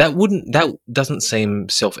 That doesn't seem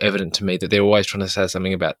self-evident to me, that they're always trying to say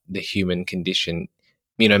something about the human condition.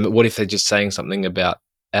 You know, what if they're just saying something about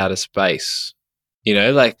outer space? You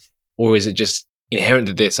know, like, or is it just inherent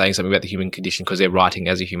that they're saying something about the human condition because they're writing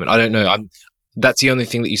as a human? I don't know. That's the only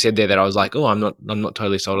thing that you said there that I was like, oh, I'm not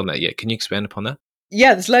totally sold on that yet. Can you expand upon that?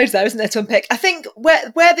 Yeah, there's loads there, isn't there, to unpick? I think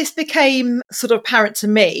where this became sort of apparent to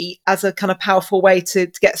me as a kind of powerful way to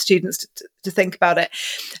get students to think about it.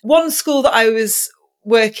 One school that I was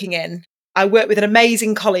working in, I worked with an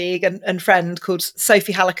amazing colleague and friend called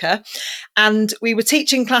Sophie Hallaker, and we were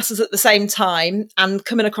teaching classes at the same time and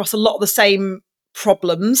coming across a lot of the same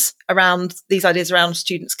problems around these ideas around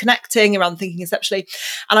students connecting, around thinking conceptually.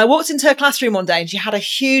 And I walked into her classroom one day and she had a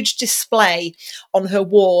huge display on her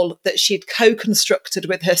wall that she'd co-constructed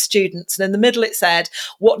with her students. And in the middle it said,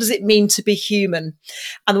 "What does it mean to be human?"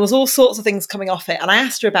 And there was all sorts of things coming off it. And I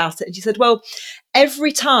asked her about it and she said, well,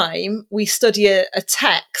 every time we study a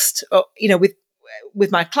text, or, you know,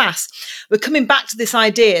 with my class, we're coming back to this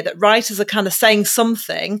idea that writers are kind of saying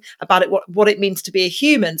something about it, what it means to be a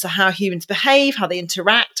human. So how humans behave, how they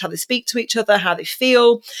interact, how they speak to each other, how they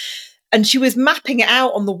feel. And she was mapping it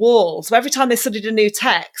out on the wall. So every time they studied a new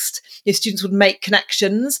text, your students would make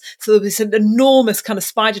connections. So there was an enormous kind of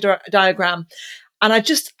spider diagram. And I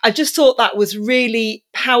just thought that was really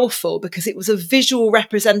powerful because it was a visual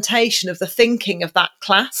representation of the thinking of that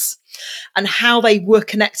class and how they were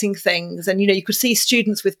connecting things. And, you know, you could see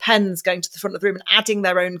students with pens going to the front of the room and adding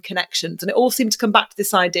their own connections. And it all seemed to come back to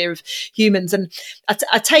this idea of humans. And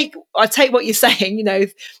I take what you're saying, you know,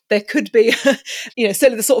 there could be, you know,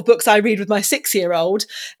 certainly the sort of books I read with my 6-year-old,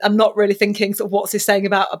 I'm not really thinking sort of what's this saying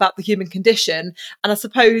about the human condition. And I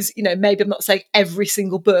suppose, you know, maybe I'm not saying every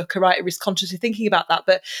single book a writer is consciously thinking about that,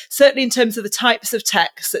 but certainly in terms of the types of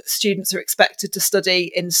texts that students are expected to study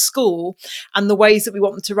in school and the ways that we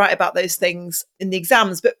want them to write about those things in the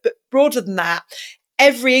exams. But broader than that,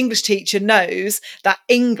 every English teacher knows that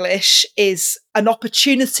English is an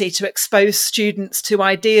opportunity to expose students to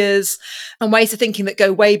ideas and ways of thinking that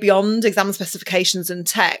go way beyond exam specifications and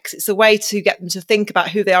text. It's a way to get them to think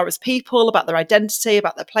about who they are as people, about their identity,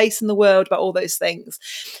 about their place in the world, about all those things.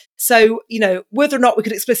 So, you know, whether or not we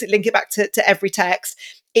could explicitly link it back to every text,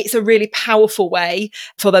 it's a really powerful way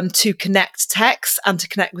for them to connect texts and to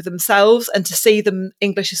connect with themselves and to see them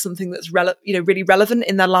English as something that's really relevant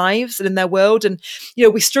in their lives and in their world. And, you know,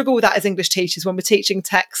 we struggle with that as English teachers when we're teaching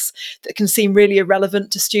texts that can seem really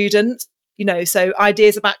irrelevant to students. You know, so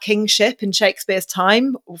ideas about kingship in Shakespeare's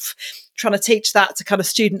time, trying to teach that to kind of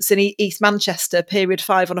students in East Manchester, period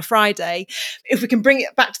 5 on a Friday. If we can bring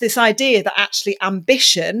it back to this idea that actually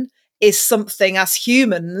ambition is something as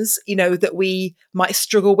humans, you know, that we might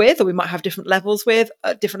struggle with or we might have different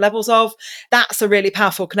levels of, that's a really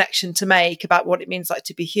powerful connection to make about what it means like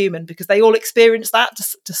to be human, because they all experience that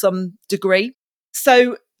to some degree.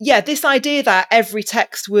 So yeah, this idea that every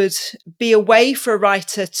text would be a way for a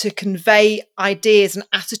writer to convey ideas and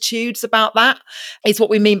attitudes about that is what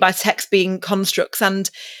we mean by text being constructs. And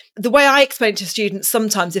the way I explain it to students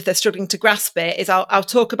sometimes, if they're struggling to grasp it, is I'll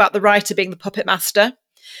talk about the writer being the puppet master.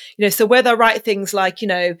 So where they write things like,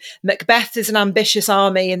 Macbeth is an ambitious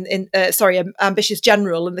ambitious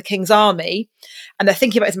general in the king's army, and they're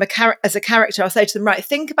thinking about him as a character, I'll say to them, right,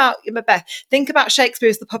 think about Macbeth, think about Shakespeare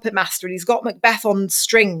as the puppet master, and he's got Macbeth on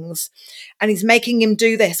strings, and he's making him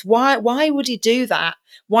do this. Why would he do that?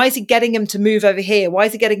 Why is he getting him to move over here? Why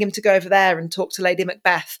is he getting him to go over there and talk to Lady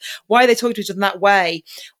Macbeth? Why are they talking to each other in that way?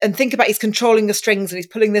 And think about he's controlling the strings and he's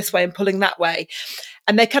pulling this way and pulling that way.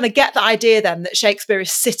 And they kind of get the idea then that Shakespeare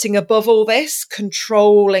is sitting above all this,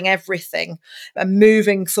 controlling everything and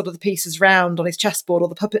moving sort of the pieces around on his chessboard or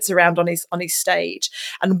the puppets around on his stage.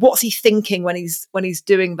 And what's he thinking when he's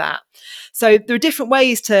doing that? So there are different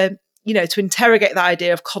ways to interrogate the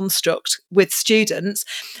idea of construct with students.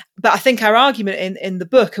 But I think our argument in the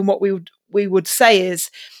book and what we would say is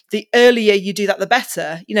the earlier you do that, the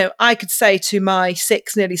better. I could say to my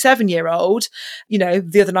 6, nearly 7-year-old,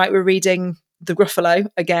 the other night we're reading The Gruffalo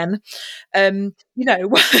again.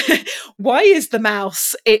 Why is the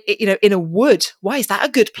mouse, in a wood? Why is that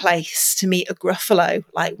a good place to meet a Gruffalo?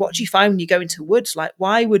 Like, what do you find when you go into woods? Like,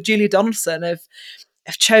 why would Julia Donaldson have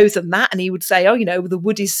chosen that? And he would say, the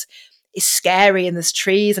wood is scary and there's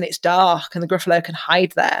trees and it's dark and the Gruffalo can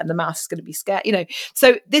hide there and the mouse is going to be scared.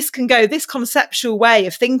 So this conceptual way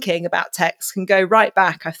of thinking about text can go right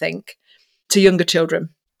back, I think, to younger children.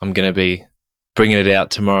 I'm going to be bringing it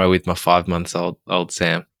out tomorrow with my 5 months old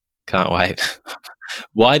Sam. Can't wait.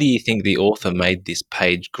 Why do you think the author made this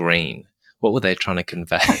page green? What were they trying to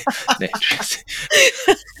convey?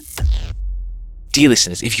 Dear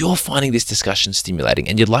listeners, if you're finding this discussion stimulating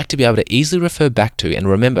and you'd like to be able to easily refer back to and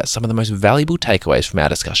remember some of the most valuable takeaways from our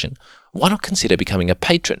discussion, why not consider becoming a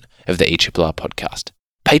patron of the ERRR podcast?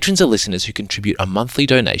 Patrons are listeners who contribute a monthly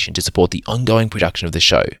donation to support the ongoing production of the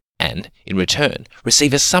show and, in return,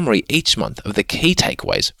 receive a summary each month of the key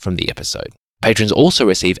takeaways from the episode. Patrons also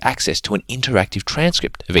receive access to an interactive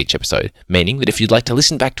transcript of each episode, meaning that if you'd like to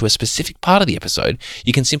listen back to a specific part of the episode,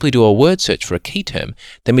 you can simply do a word search for a key term,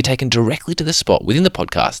 then be taken directly to the spot within the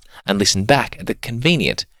podcast and listen back at the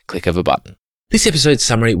convenient click of a button. This episode's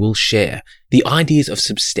summary will share the ideas of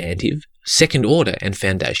substantive, second order, and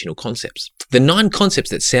foundational concepts. The 9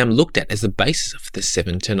 concepts that Sam looked at as the basis of the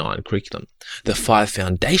 7 to 9 curriculum. The 5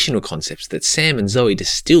 foundational concepts that Sam and Zoe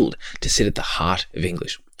distilled to sit at the heart of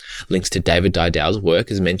English. Links to David Didale's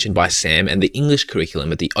work as mentioned by Sam and the English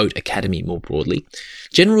curriculum at the Oat Academy more broadly.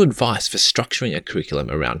 General advice for structuring a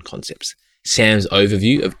curriculum around concepts. Sam's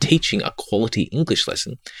overview of teaching a quality English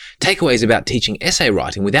lesson. Takeaways about teaching essay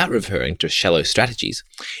writing without referring to shallow strategies.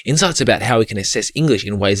 Insights about how we can assess English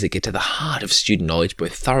in ways that get to the heart of student knowledge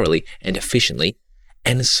both thoroughly and efficiently.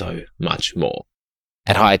 And so much more.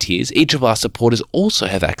 At higher tiers, each of our supporters also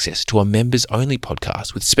have access to a members-only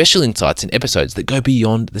podcast with special insights and episodes that go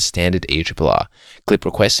beyond the standard ERRR, clip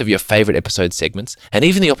requests of your favourite episode segments, and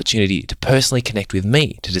even the opportunity to personally connect with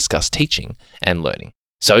me to discuss teaching and learning.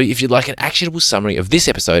 So if you'd like an actionable summary of this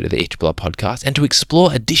episode of the ERRR podcast and to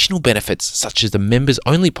explore additional benefits such as the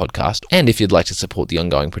members-only podcast, and if you'd like to support the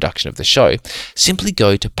ongoing production of the show, simply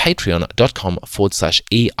go to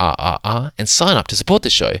patreon.com/ERRR and sign up to support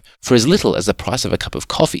the show for as little as the price of a cup of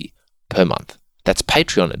coffee per month. That's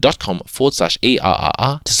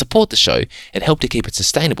patreon.com/ERRR to support the show and help to keep it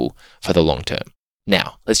sustainable for the long term.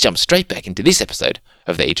 Now, let's jump straight back into this episode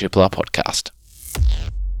of the ERRR podcast.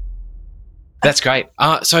 That's great.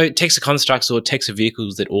 So text are constructs or text are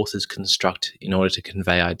vehicles that authors construct in order to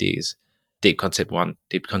convey ideas. Deep concept 1,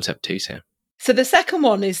 deep concept 2, Sam. So the second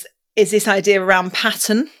one is this idea around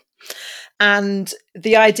pattern and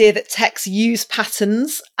the idea that texts use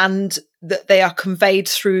patterns and that they are conveyed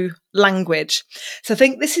through language. So I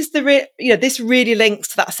think this is this really links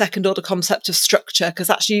to that second order concept of structure, because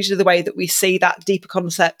that's usually the way that we see that deeper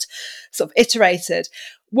concept sort of iterated.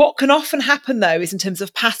 What can often happen, though, is in terms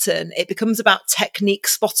of pattern, it becomes about technique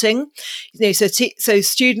spotting. So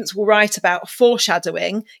students will write about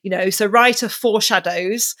foreshadowing. So writer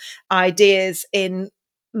foreshadows ideas in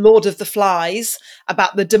Lord of the Flies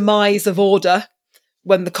about the demise of order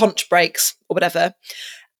when the conch breaks or whatever,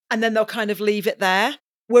 and then they'll kind of leave it there.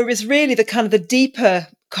 Whereas really the deeper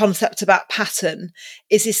concept about pattern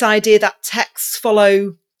is this idea that texts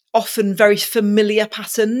follow often very familiar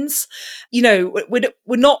patterns. We're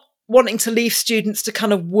not wanting to leave students to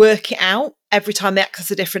kind of work it out every time they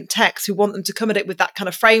access a different text. We want them to come at it with that kind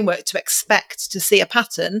of framework to expect to see a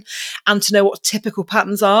pattern and to know what typical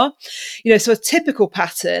patterns are. So a typical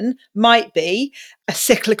pattern might be a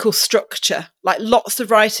cyclical structure. Like lots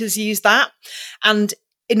of writers use that. And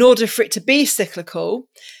in order for it to be cyclical,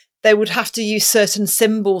 they would have to use certain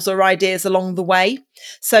symbols or ideas along the way.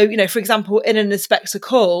 So, for example, in an Inspector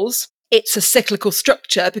Calls, it's a cyclical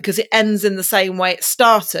structure because it ends in the same way it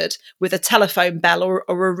started, with a telephone bell or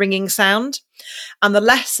a ringing sound. And the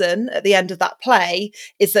lesson at the end of that play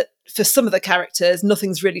is that for some of the characters,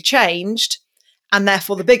 nothing's really changed. And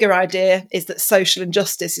therefore, the bigger idea is that social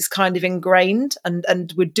injustice is kind of ingrained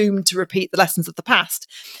and we're doomed to repeat the lessons of the past.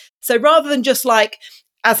 So rather than just like,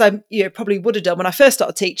 as I probably would have done when I first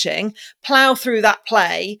started teaching, plough through that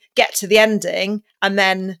play, get to the ending, and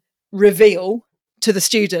then reveal to the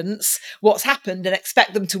students what's happened and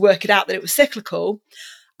expect them to work it out that it was cyclical,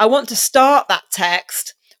 I want to start that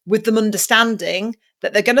text with them understanding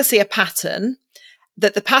that they're going to see a pattern,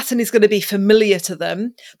 that the pattern is going to be familiar to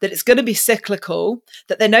them, that it's going to be cyclical,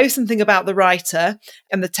 that they know something about the writer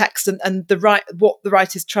and the text and what the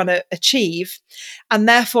writer is trying to achieve. And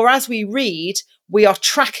therefore, as we read, we are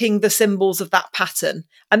tracking the symbols of that pattern.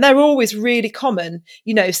 And they're always really common,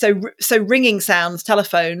 so ringing sounds,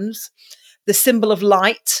 telephones, the symbol of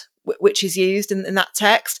light, which is used in that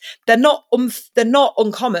text, they're not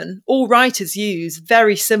uncommon. All writers use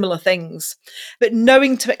very similar things. But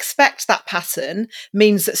knowing to expect that pattern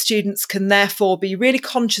means that students can therefore be really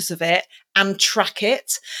conscious of it and track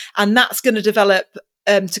it. And that's going to develop,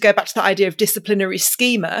 to go back to that idea of disciplinary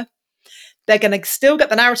schema, they're going to still get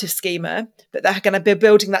the narrative schema, but they're going to be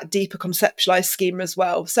building that deeper conceptualized schema as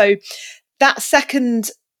well. So that second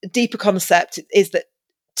deeper concept is that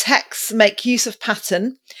texts make use of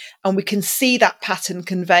pattern, and we can see that pattern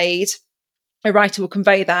conveyed. A writer will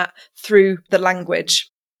convey that through the language.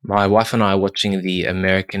 My wife and I are watching the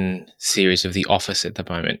American series of The Office at the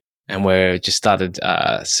moment, and we're just started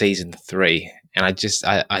season 3. And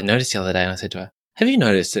I noticed the other day, and I said to her, "Have you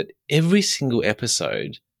noticed that every single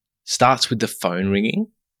episode starts with the phone ringing?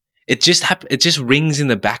 It just rings in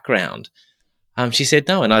the background." She said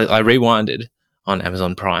no, and I rewinded on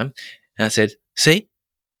Amazon Prime, and I said, "See,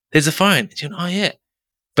 there's a phone." She went, "Oh yeah."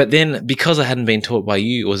 But then, because I hadn't been taught by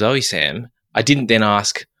you or Zoe Sam, I didn't then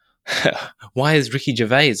ask, why is Ricky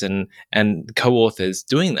Gervais and co-authors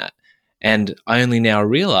doing that? And I only now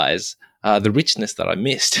realize the richness that I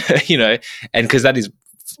missed, and because that is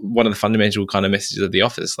one of the fundamental kind of messages of The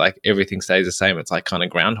Office, like everything stays the same. It's like kind of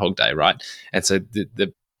Groundhog Day, right? And so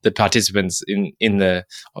the participants in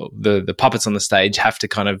the puppets on the stage have to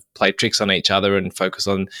kind of play tricks on each other and focus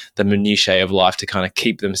on the minutiae of life to kind of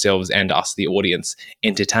keep themselves and us, the audience,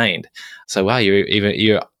 entertained. So wow,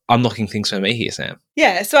 you're unlocking things for me here, Sam.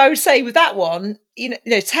 Yeah, so I would say with that one,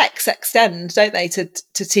 texts extend, don't they, to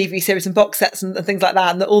TV series and box sets and things like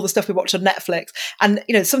that, and all the stuff we watch on Netflix. And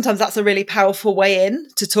sometimes that's a really powerful way in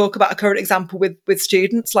to talk about a current example with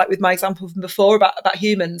students, like with my example from before about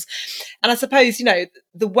humans. And I suppose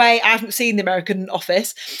the way, I haven't seen the American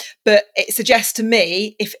Office, but it suggests to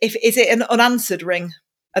me, if is it an unanswered ring?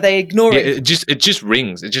 Are they ignoring? Yeah, it just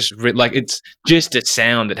rings. It just like it's just a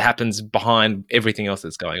sound that happens behind everything else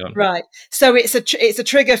that's going on. Right. So it's a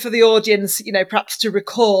trigger for the audience, perhaps to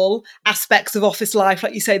recall aspects of office life,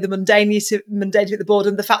 like you say, the mundanity at the board,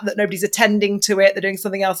 and the fact that nobody's attending to it; they're doing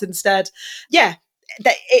something else instead. Yeah.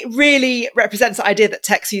 It really represents the idea that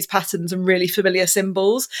texts use patterns and really familiar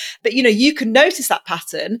symbols. But you can notice that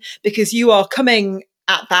pattern because you are coming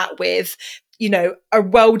at that with a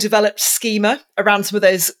well-developed schema around some of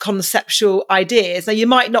those conceptual ideas. Now, you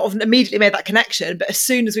might not have immediately made that connection, but as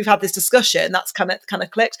soon as we've had this discussion, that's kind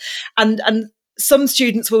of clicked. And some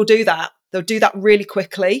students will do that. They'll do that really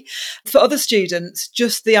quickly. For other students,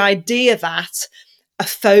 just the idea that a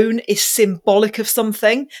phone is symbolic of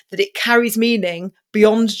something, that it carries meaning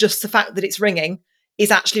beyond just the fact that it's ringing,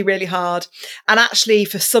 is actually really hard. And actually,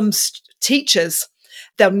 for some teachers,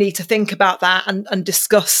 they'll need to think about that and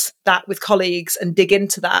discuss that with colleagues and dig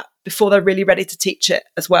into that before they're really ready to teach it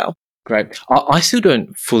as well. Great. I still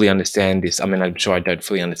don't fully understand this. I mean, I'm sure I don't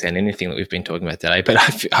fully understand anything that we've been talking about today,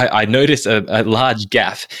 but I noticed a large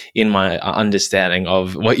gap in my understanding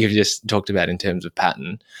of what you've just talked about in terms of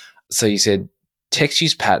pattern. So you said text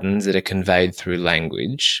use patterns that are conveyed through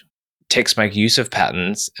language. Text make use of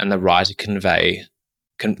patterns, and the writer can convey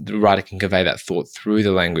that thought through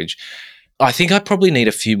the language. I think I probably need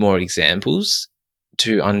a few more examples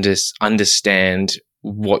to understand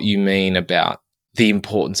what you mean about the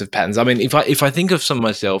importance of patterns. I mean, if I think of some of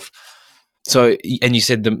myself, so, and you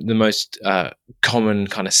said the most common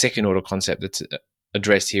kind of second order concept that's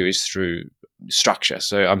addressed here is through structure.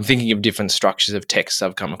 So I'm thinking of different structures of texts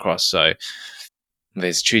I've come across. So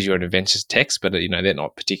there's choose your own adventures texts, but they're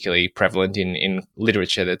not particularly prevalent in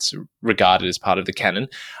literature that's regarded as part of the canon.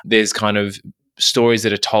 There's kind of stories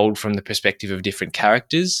that are told from the perspective of different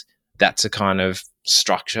characters. That's a kind of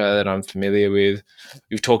structure that I'm familiar with.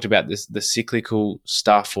 We've talked about the cyclical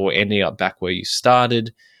stuff, or ending up back where you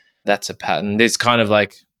started. That's a pattern. There's kind of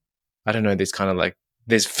like I don't know, this kind of like,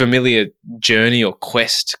 there's familiar journey or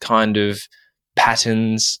quest kind of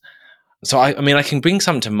patterns. So I mean, I can bring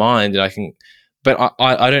some to mind, and but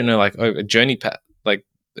I don't know, like, a journey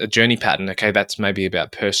pattern. Okay, that's maybe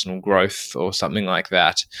about personal growth or something like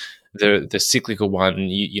that. The cyclical one,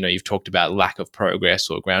 you know, you've talked about lack of progress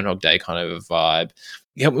or Groundhog Day kind of a vibe.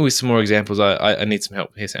 Help me with some more examples. I need some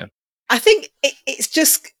help here, Sam. I think it's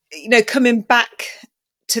just, you know, coming back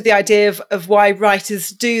to the idea of why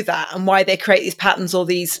writers do that and why they create these patterns or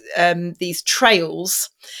these trails.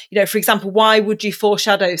 You know, for example, why would you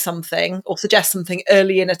foreshadow something or suggest something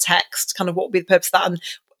early in a text? Kind of what would be the purpose of that, and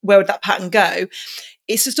where would that pattern go?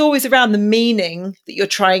 It's just always around the meaning that you're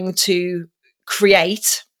trying to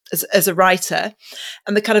create as a writer,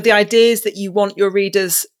 and the kind of the ideas that you want your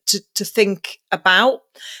readers to think about.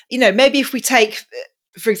 You know, maybe if we take,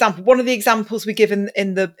 for example, one of the examples we give in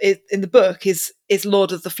the book is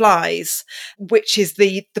Lord of the Flies, which is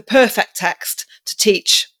the perfect text to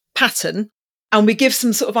teach pattern, and we give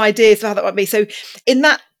some sort of ideas of how that might be. So in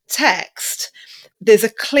that text, there's a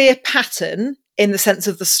clear pattern in the sense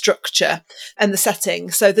of the structure and the setting.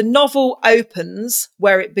 So the novel opens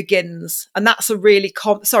where it begins, and that's a really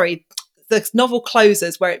the novel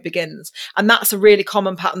closes where it begins, and that's a really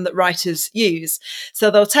common pattern that writers use. So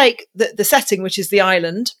they'll take the setting, which is the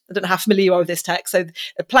island. I don't know how familiar you are with this text. So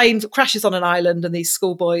a plane crashes on an island, and these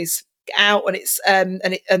schoolboys get out, and it's and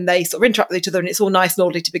they sort of interact with each other, and it's all nice and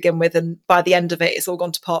orderly to begin with. And by the end of it, it's all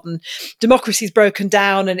gone to pot, and democracy's broken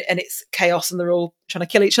down, and it's chaos, and they're all trying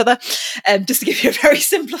to kill each other. Just to give you a very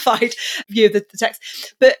simplified view of the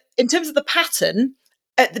text. But in terms of the pattern,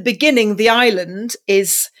 at the beginning, the island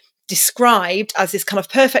is described as this kind of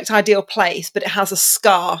perfect ideal place, but it has a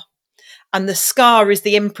scar, and the scar is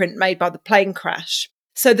the imprint made by the plane crash.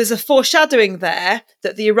 So there's a foreshadowing there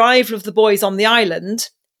that the arrival of the boys on the island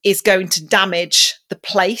is going to damage the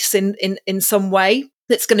place in some way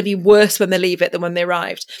that's going to be worse when they leave it than when they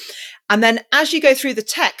arrived. And then as you go through the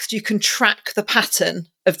text, you can track the pattern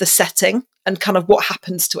of the setting and kind of what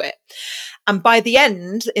happens to it. And by the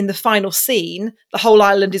end, in the final scene, the whole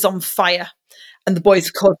island is on fire, and the boys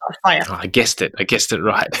are caught by fire. Oh, I guessed it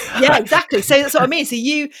right. Yeah, exactly. So that's what I mean. So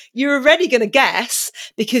you're already going to guess,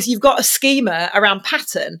 because you've got a schema around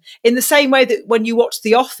pattern, in the same way that when you watch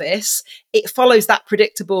The Office, it follows that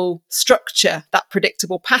predictable structure, that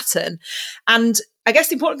predictable pattern. And I guess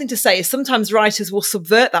the important thing to say is sometimes writers will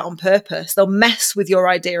subvert that on purpose. They'll mess with your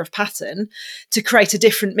idea of pattern to create a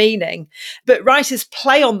different meaning. But writers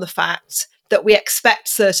play on the fact that we expect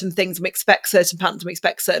certain things, and we expect certain patterns, and we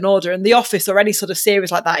expect certain order. And The Office or any sort of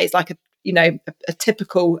series like that is like a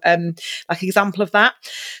typical like example of that.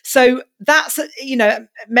 So that's, you know,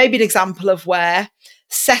 maybe an example of where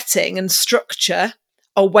setting and structure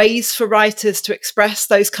are ways for writers to express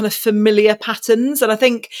those kind of familiar patterns. And I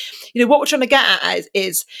think, you know, what we're trying to get at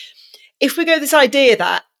is if we go this idea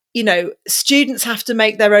that, you know, students have to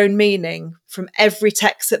make their own meaning from every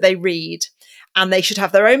text that they read, and they should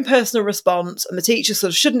have their own personal response, and the teacher sort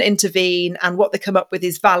of shouldn't intervene, and what they come up with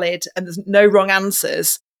is valid, and there's no wrong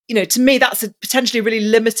answers. You know, to me, that's a potentially really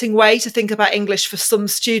limiting way to think about English for some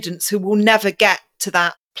students who will never get to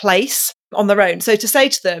that place on their own. So to say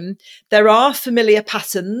to them, there are familiar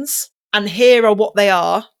patterns, and here are what they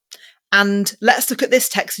are, and let's look at this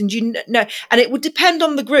text, and you know, and it would depend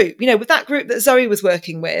on the group. You know, with that group that Zoe was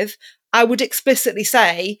working with, I would explicitly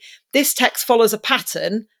say, this text follows a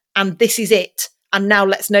pattern, and this is it. And now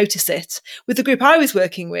let's notice it. With the group I was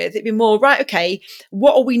working with, it'd be more, right, okay,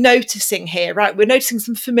 what are we noticing here? Right, we're noticing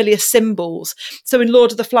some familiar symbols. So in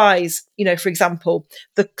Lord of the Flies, you know, for example,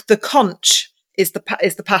 the conch is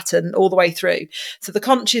the pattern all the way through. So the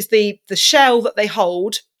conch is the shell that they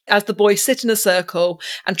hold as the boys sit in a circle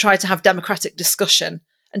and try to have democratic discussion.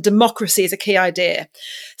 And democracy is a key idea.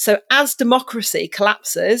 So as democracy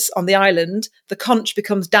collapses on the island, the conch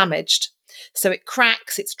becomes damaged. So it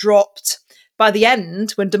cracks, it's dropped. By the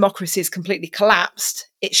end, when democracy is completely collapsed,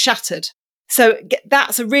 it's shattered. So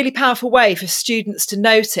that's a really powerful way for students to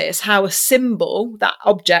notice how a symbol, that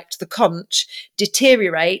object, the conch,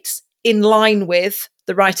 deteriorates in line with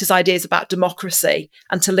the writer's ideas about democracy,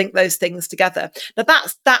 and to link those things together. Now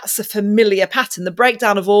that's a familiar pattern. The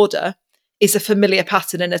breakdown of order is a familiar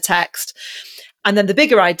pattern in a text. And then the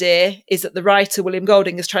bigger idea is that the writer, William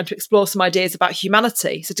Golding, is trying to explore some ideas about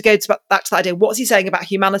humanity. So to go back to that idea, what's he saying about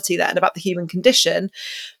humanity there and about the human condition?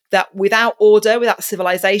 That without order, without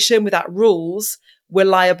civilization, without rules, we're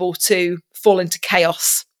liable to fall into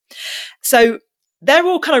chaos. So they're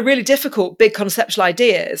all kind of really difficult, big conceptual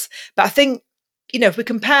ideas. But I think, if we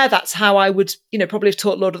compare that to how I would, probably have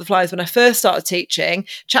taught Lord of the Flies when I first started teaching,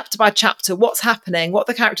 chapter by chapter, what's happening, what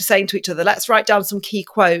the characters saying to each other, let's write down some key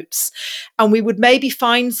quotes. And we would maybe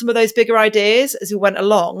find some of those bigger ideas as we went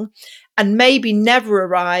along and maybe never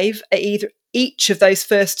arrive at each of those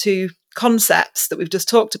first two concepts that we've just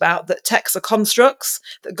talked about, that texts are constructs,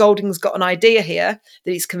 that Golding's got an idea here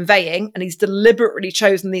that he's conveying, and he's deliberately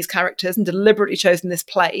chosen these characters and deliberately chosen this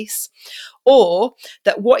place, or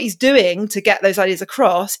that what he's doing to get those ideas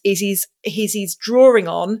across is he's drawing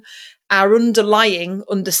on our underlying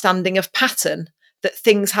understanding of pattern, that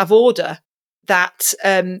things have order, that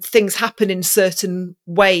things happen in certain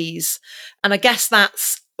ways. And I guess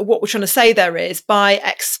that's what we're trying to say there, is by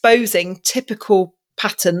exposing typical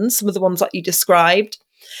patterns, some of the ones that you described,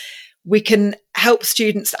 we can help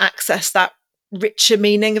students access that richer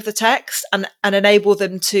meaning of the text and enable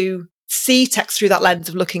them to see text through that lens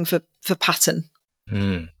of looking for pattern.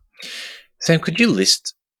 Sam, could you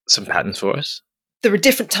list some patterns for us? There are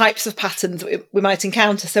different types of patterns we might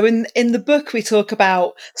encounter. So in the book, we talk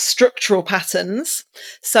about structural patterns.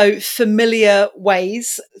 So familiar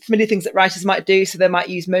ways, familiar things that writers might do. So they might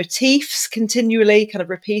use motifs continually, kind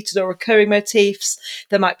of repeated or recurring motifs.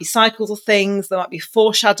 There might be cycles of things. There might be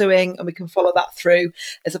foreshadowing, and we can follow that through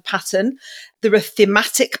as a pattern. There are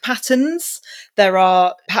thematic patterns. There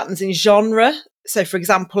are patterns in genre. So, for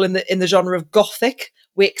example, in the genre of Gothic,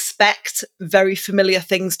 we expect very familiar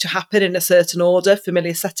things to happen in a certain order,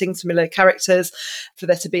 familiar settings, familiar characters, for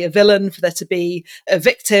there to be a villain, for there to be a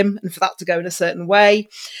victim, and for that to go in a certain way.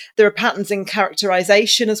 There are patterns in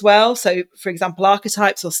characterization as well. So, for example,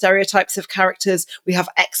 archetypes or stereotypes of characters, we have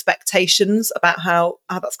expectations about how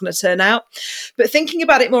that's going to turn out. But thinking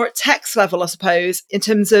about it more at text level, I suppose, in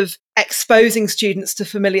terms of exposing students to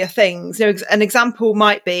familiar things, an example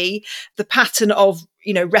might be the pattern of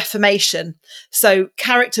reformation. So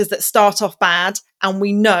characters that start off bad and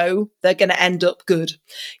we know they're going to end up good.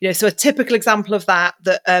 So a typical example of that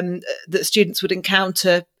students would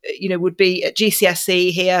encounter, would be at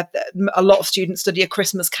GCSE here. A lot of students study A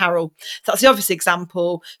Christmas Carol. So that's the obvious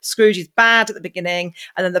example. Scrooge is bad at the beginning,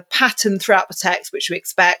 and then the pattern throughout the text, which we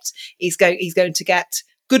expect, he's going to get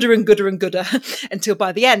gooder and gooder and gooder until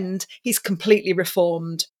by the end he's completely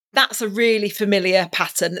reformed. That's a really familiar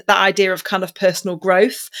pattern, that idea of kind of personal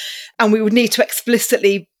growth. And we would need to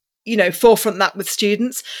explicitly, forefront that with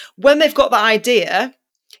students. When they've got that idea,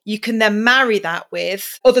 you can then marry that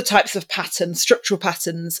with other types of patterns, structural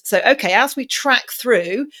patterns. So, okay, as we track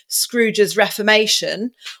through Scrooge's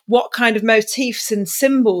reformation, what kind of motifs and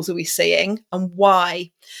symbols are we seeing and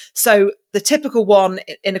why? So the typical one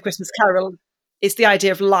in A Christmas Carol is the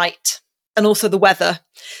idea of light and also the weather.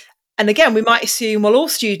 And again, we might assume, well, all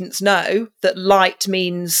students know that light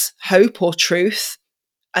means hope or truth,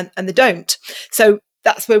 and they don't. So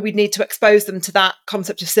that's where we need to expose them to that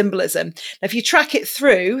concept of symbolism. Now, if you track it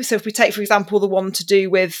through, so if we take, for example, the one to do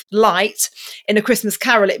with light, in A Christmas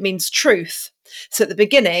Carol, it means truth. So at the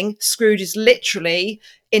beginning, Scrooge is literally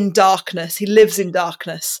in darkness. He lives in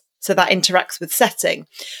darkness. So that interacts with setting.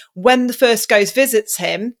 When the first ghost visits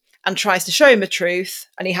him and tries to show him the truth,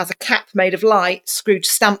 and he has a cap made of light, Scrooge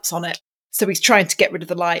stamps on it. So he's trying to get rid of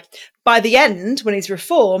the light. By the end, when he's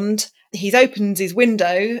reformed, he's opened his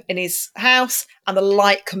window in his house and the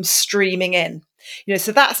light comes streaming in.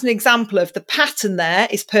 So that's an example of the pattern there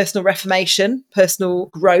is personal reformation, personal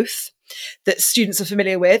growth that students are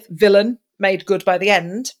familiar with, villain made good by the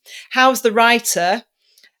end. How's the writer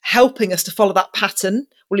helping us to follow that pattern?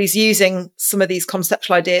 Well, he's using some of these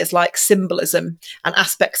conceptual ideas like symbolism and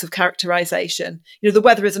aspects of characterization. The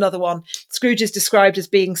weather is another one. Scrooge is described as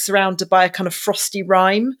being surrounded by a kind of frosty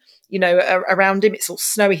rime, around him. It's all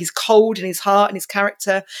snowy. He's cold in his heart and his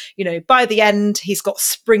character. By the end, he's got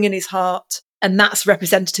spring in his heart. And that's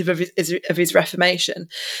representative of his reformation.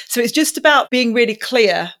 So it's just about being really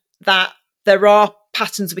clear that there are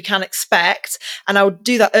patterns we can expect. And I would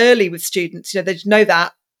do that early with students. They know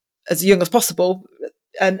that as young as possible.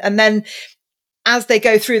 And then as they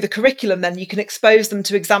go through the curriculum, then you can expose them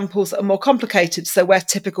to examples that are more complicated. So where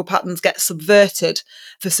typical patterns get subverted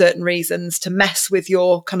for certain reasons to mess with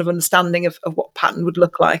your kind of understanding of what pattern would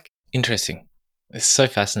look like. Interesting. It's so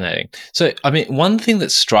fascinating. So, one thing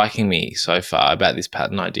that's striking me so far about this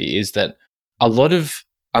pattern idea is that a lot of,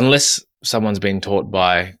 unless someone's been taught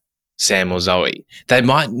by Sam or Zoe, they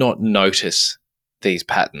might not notice these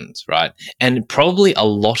patterns, right? And probably a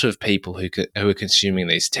lot of people who are consuming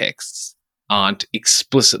these texts aren't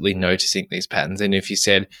explicitly noticing these patterns. And if you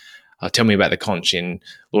said, tell me about the conch in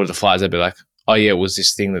Lord of the Flies, they'd be like, oh yeah, it was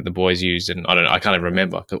this thing that the boys used, and I don't know, I can't even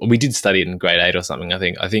remember. We did study it in grade 8 or something, I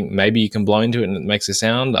think. I think maybe you can blow into it and it makes a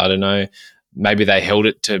sound. I don't know. maybe they held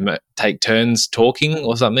it to take turns talking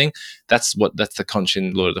or something. That's the conch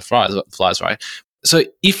in Lord of the Flies, right? So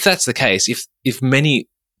if that's the case, if many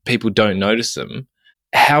people don't notice them,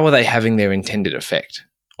 how are they having their intended effect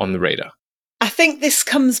on the reader? I think this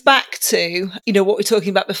comes back to, what we were talking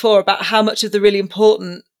about before, about how much of the really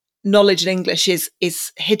important knowledge in English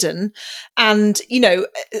is hidden. And,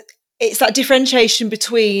 it's that differentiation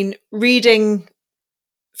between reading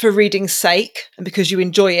for reading's sake and because you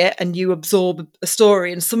enjoy it and you absorb a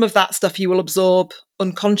story, and some of that stuff you will absorb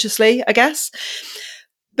unconsciously, I guess.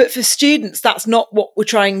 But for students, that's not what we're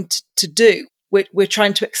trying to do. We're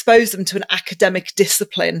trying to expose them to an academic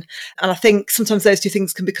discipline. And I think sometimes those two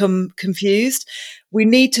things can become confused. We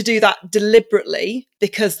need to do that deliberately,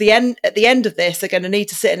 because at the end of this, they're going to need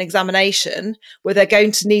to sit an examination where they're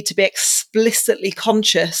going to need to be explicitly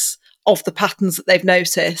conscious of the patterns that they've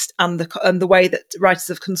noticed and the way that writers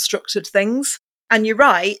have constructed things. And you're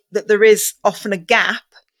right that there is often a gap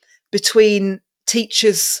between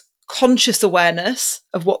teachers' conscious awareness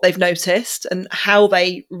of what they've noticed and how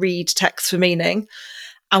they read text for meaning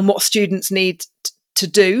and what students need to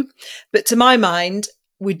do. But to my mind,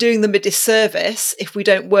 we're doing them a disservice if we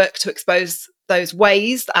don't work to expose those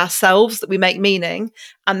ways ourselves that we make meaning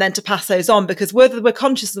and then to pass those on, because whether we're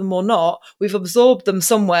conscious of them or not, we've absorbed them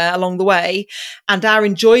somewhere along the way, and our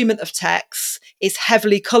enjoyment of text is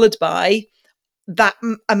heavily coloured by that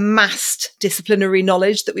amassed disciplinary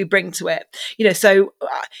knowledge that we bring to it.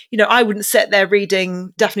 I wouldn't sit there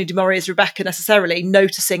reading Daphne du Maurier's Rebecca necessarily,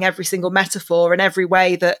 noticing every single metaphor and every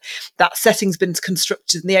way that setting's been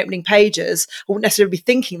constructed in the opening pages. I wouldn't necessarily be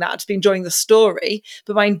thinking that, I'd just be enjoying the story.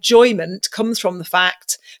 But my enjoyment comes from the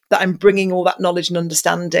fact that I'm bringing all that knowledge and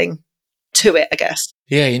understanding to it, I guess.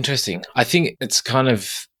 Yeah, interesting. I think it's kind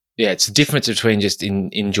of, it's the difference between just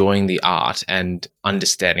enjoying the art and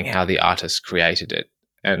understanding how the artist created it.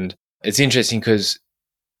 And it's interesting because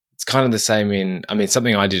it's kind of the same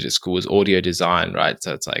something I did at school was audio design, right?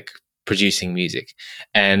 So it's like producing music.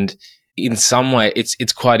 And in some way,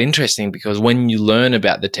 it's quite interesting because when you learn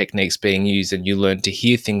about the techniques being used and you learn to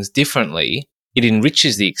hear things differently, it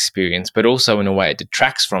enriches the experience, but also in a way it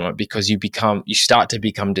detracts from it because you start to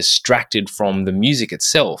become distracted from the music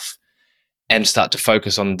itself and start to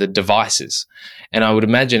focus on the devices. And I would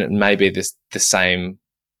imagine it may be the same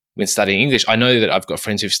when studying English. I know that I've got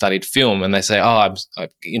friends who've studied film and they say,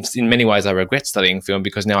 in many ways I regret studying film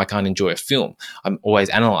because now I can't enjoy a film. I'm always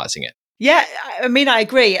analysing it. Yeah, I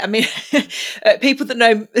agree. People that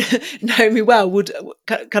know me well would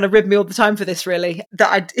kind of rib me all the time for this, really,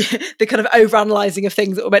 that the kind of overanalyzing of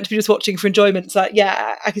things that we're meant to be just watching for enjoyment. So,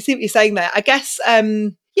 yeah, I can see what you're saying there. I guess,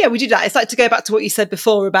 we do that. It's like to go back to what you said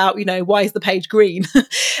before about, why is the page green?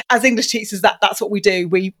 As English teachers, that's what we do.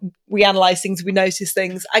 We analyse things, we notice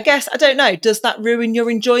things. I guess, I don't know, does that ruin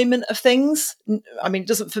your enjoyment of things? It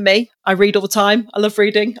doesn't for me. I read all the time. I love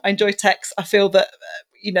reading. I enjoy text. I feel that,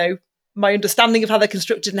 my understanding of how they're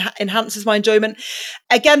constructed enhances my enjoyment.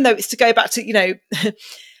 Again, though, it's to go back to,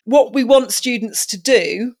 what we want students to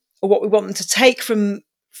do or what we want them to take from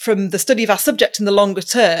the study of our subject in the longer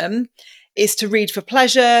term is to read for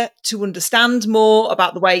pleasure, to understand more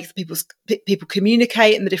about the way people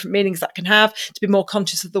communicate and the different meanings that can have, to be more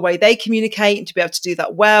conscious of the way they communicate and to be able to do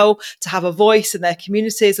that well, to have a voice in their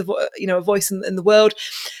communities, a voice in the world.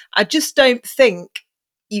 I just don't think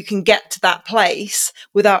you can get to that place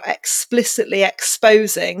without explicitly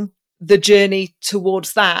exposing the journey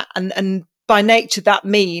towards that. And by nature, that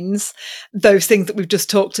means those things that we've just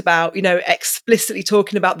talked about, explicitly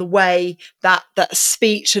talking about the way that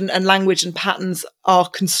speech and language and patterns are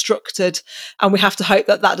constructed. And we have to hope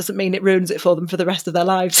that doesn't mean it ruins it for them for the rest of their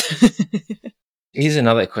lives. Here's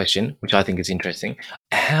another question, which I think is interesting.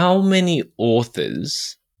 How many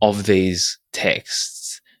authors of these texts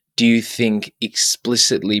do you think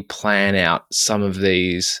explicitly plan out some of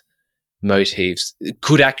these motifs,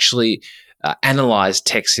 could actually analyze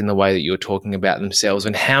text in the way that you're talking about themselves?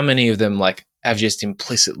 And how many of them have just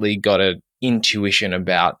implicitly got an intuition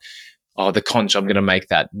about, the conch, I'm going to make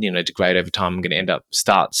that, degrade over time. I'm going to end up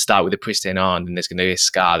start with a pristine iron and there's going to be a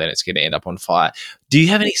scar, then it's going to end up on fire. Do you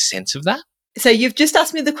have any sense of that? So you've just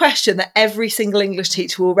asked me the question that every single English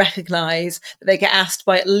teacher will recognise that they get asked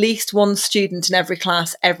by at least one student in every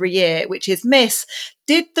class every year, which is, Miss,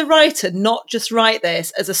 did the writer not just write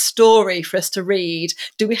this as a story for us to read?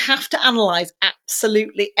 Do we have to analyse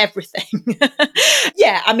absolutely everything?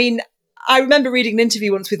 Yeah, I remember reading an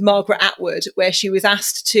interview once with Margaret Atwood where she was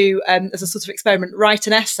asked to, as a sort of experiment, write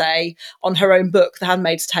an essay on her own book, The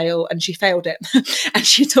Handmaid's Tale, and she failed it. And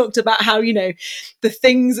she talked about how, the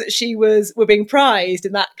things that she were being prized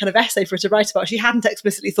in that kind of essay for her to write about, she hadn't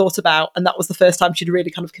explicitly thought about, and that was the first time she'd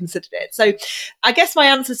really kind of considered it. So I guess my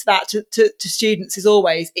answer to that to students is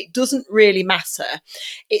always, it doesn't really matter.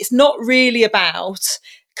 It's not really about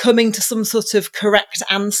coming to some sort of correct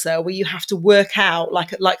answer where you have to work out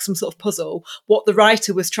like some sort of puzzle what the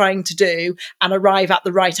writer was trying to do and arrive at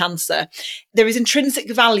the right answer. There is intrinsic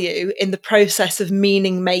value in the process of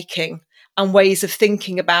meaning making and ways of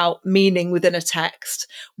thinking about meaning within a text,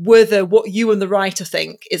 whether what you and the writer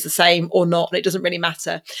think is the same or not, and it doesn't really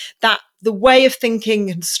matter. That the way of thinking,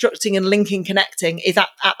 constructing and linking, connecting is at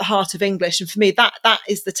the heart of English. And for me, that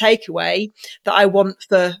is the takeaway that I want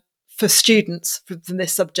for students from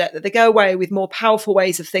this subject, that they go away with more powerful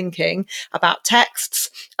ways of thinking about texts,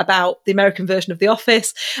 about the American version of The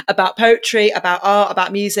Office, about poetry, about art,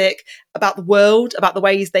 about music, about the world, about the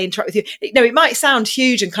ways they interact with you. It might sound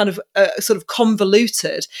huge and kind of sort of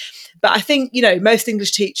convoluted, but I think, most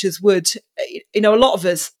English teachers would, a lot of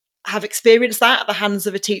us have experienced that at the hands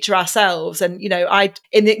of a teacher ourselves. And,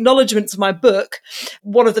 in the acknowledgements of my book,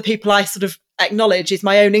 one of the people I sort of acknowledge is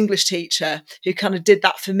my own English teacher who kind of did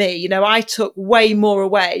that for me. I took way more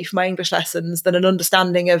away from my English lessons than an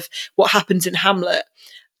understanding of what happens in Hamlet.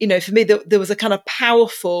 For me, there was a kind of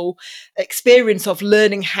powerful experience of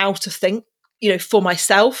learning how to think, for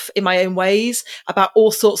myself in my own ways about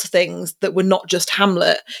all sorts of things that were not just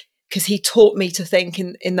Hamlet, because he taught me to think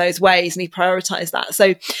in those ways and he prioritized that.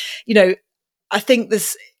 So, I think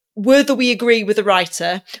there's, whether we agree with the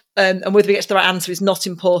writer and whether we get to the right answer is not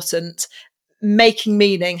important. Making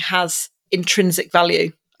meaning has intrinsic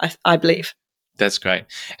value, I believe. That's great.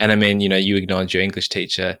 And I mean, you acknowledge your English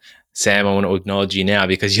teacher. Sam, I want to acknowledge you now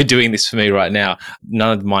because you're doing this for me right now.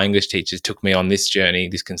 None of my English teachers took me on this journey,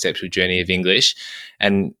 this conceptual journey of English.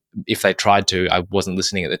 And if they tried to, I wasn't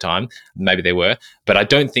listening at the time. Maybe they were, but I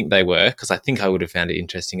don't think they were, because I think I would have found it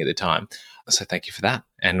interesting at the time. So thank you for that.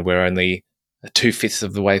 And we're only 2/5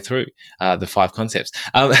 of the way through the 5 concepts.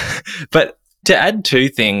 But to add 2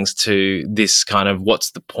 things to this kind of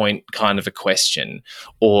what's the point kind of a question,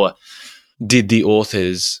 or did the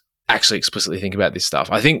authors actually explicitly think about this stuff?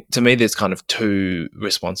 I think to me there's kind of 2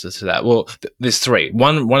 responses to that. Well, there's 3.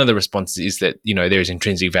 One of the responses is that, there is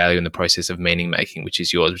intrinsic value in the process of meaning making, which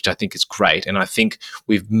is yours, which I think is great. And I think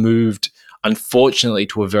we've moved, unfortunately,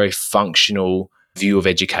 to a very functional view of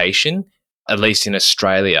education, at least in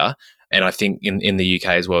Australia. And I think in the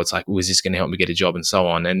UK as well, it's like, is this going to help me get a job and so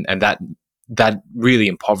on? And that really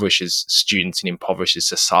impoverishes students and impoverishes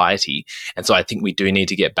society. And so I think we do need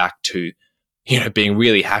to get back to, being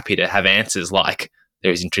really happy to have answers like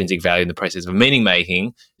there is intrinsic value in the process of meaning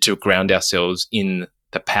making, to ground ourselves in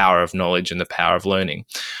the power of knowledge and the power of learning.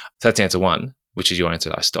 So that's answer 1, which is your answer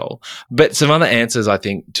that I stole. But some other answers, I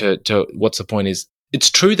think, to what's the point is,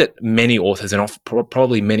 it's true that many authors, and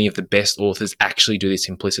probably many of the best authors, actually do this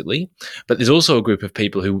implicitly. But there's also a group of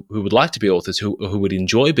people who would like to be authors, who would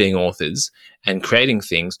enjoy being authors and creating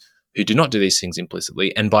things, who do not do these things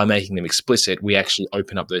implicitly. And by making them explicit, we actually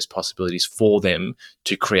open up those possibilities for them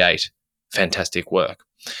to create fantastic work.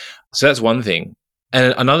 So that's one thing.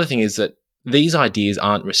 And another thing is that these ideas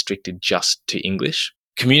aren't restricted just to English.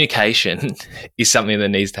 Communication is something that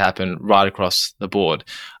needs to happen right across the board.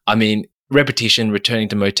 I mean, repetition, returning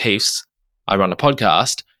to motifs. I run a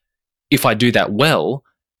podcast. If I do that well,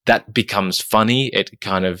 that becomes funny. It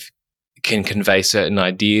kind of can convey certain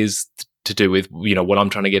ideas to do with, what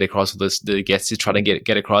I'm trying to get across, or the guest is trying to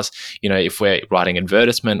get across. If we're writing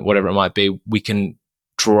advertisement, whatever it might be, we can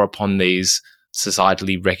draw upon these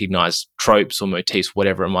societally recognized tropes or motifs,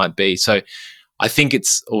 whatever it might be. So I think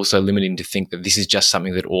it's also limiting to think that this is just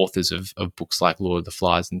something that authors of books like Lord of the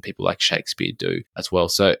Flies and people like Shakespeare do as well.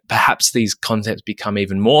 So perhaps these concepts become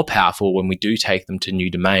even more powerful when we do take them to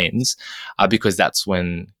new domains, because that's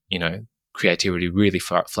when, creativity really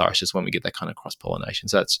flourishes, when we get that kind of cross-pollination.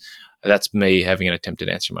 So that's me having an attempt at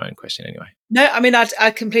answering my own question anyway. No, I mean,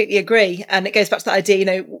 I completely agree. And it goes back to that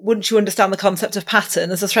idea, once you understand the concept of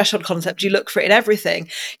pattern as a threshold concept, you look for it in everything.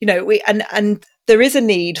 And there is a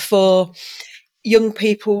need for young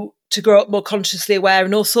people to grow up more consciously aware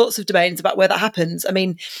in all sorts of domains about where that happens. I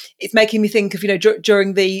mean, it's making me think of,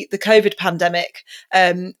 during the COVID pandemic,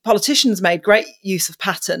 politicians made great use of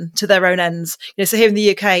pattern to their own ends. So here in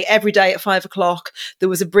the UK, every day at 5:00, there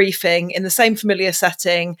was a briefing in the same familiar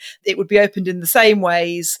setting. It would be opened in the same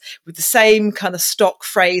ways, with the same kind of stock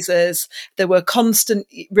phrases. There were constant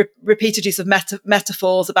repeated use of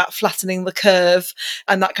metaphors about flattening the curve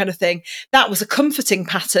and that kind of thing. That was a comforting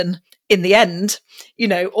pattern in the end,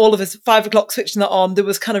 all of us 5 o'clock switching that on, there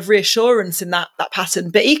was kind of reassurance in that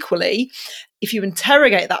pattern. But equally, if you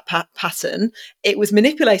interrogate that pattern, it was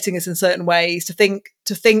manipulating us in certain ways to think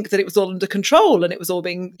that it was all under control and it was all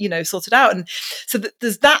being, sorted out. And so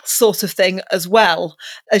there's that sort of thing as well,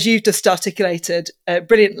 as you've just articulated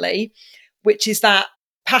brilliantly, which is that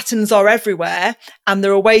patterns are everywhere and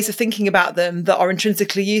there are ways of thinking about them that are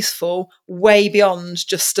intrinsically useful way beyond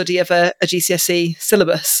just study of a GCSE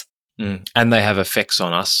syllabus. And they have effects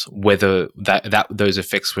on us, whether that those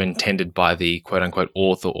effects were intended by the quote-unquote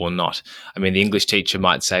author or not. I mean, the English teacher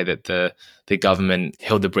might say that the government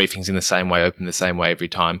held the briefings in the same way, opened the same way every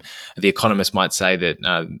time. The economist might say that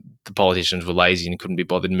the politicians were lazy and couldn't be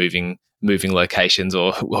bothered moving locations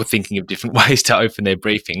or thinking of different ways to open their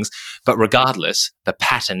briefings. But regardless, the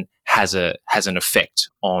pattern has an effect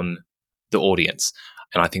on the audience.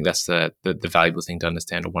 And I think that's the valuable thing to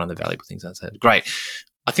understand, or one of the valuable things to understand. Great.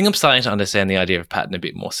 I think I'm starting to understand the idea of pattern a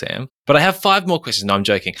bit more, Sam. But I have 5 more questions. No, I'm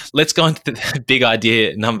joking. Let's go into the big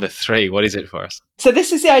idea number 3. What is it for us? So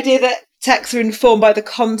this is the idea that texts are informed by the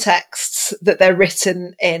contexts that they're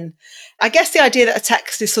written in. I guess the idea that a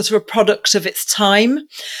text is sort of a product of its time.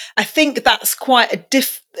 I think that's quite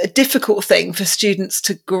a difficult thing for students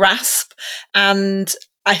to grasp. And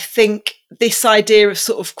I think this idea of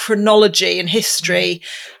sort of chronology and history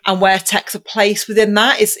and where texts are placed within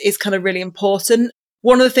that is kind of really important.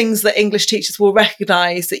 One of the things that English teachers will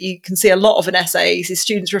recognise that you can see a lot of in essays is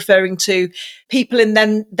students referring to people in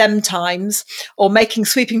them times, or making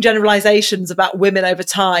sweeping generalisations about women over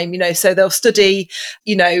time. So they'll study,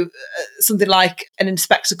 something like An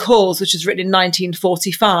Inspector Calls, which was written in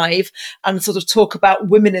 1945, and sort of talk about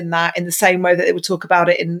women in that in the same way that they would talk about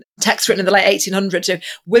it in texts written in the late 1800s. So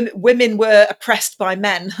women were oppressed by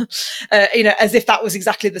men, as if that was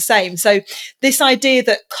exactly the same. So this idea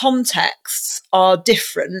that contexts are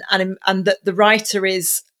different and that the writer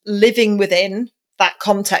is living within that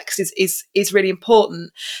context is really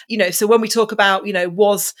important. So when we talk about,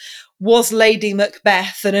 was Lady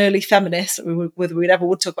Macbeth an early feminist, whether we ever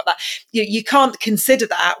would talk about that, you can't consider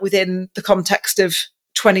that within the context of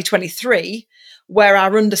 2023, where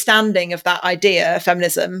our understanding of that idea of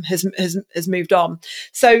feminism has moved on.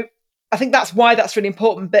 So I think that's why that's really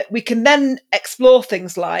important. But we can then explore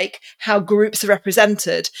things like how groups are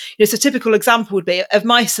represented. So a typical example would be Of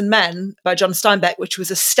Mice and Men by John Steinbeck, which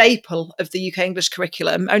was a staple of the UK English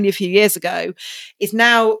curriculum only a few years ago, is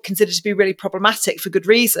now considered to be really problematic for good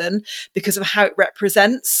reason because of how it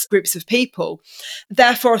represents groups of people.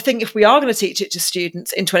 Therefore, I think if we are going to teach it to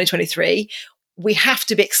students in 2023, we have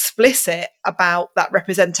to be explicit about that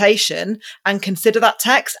representation and consider that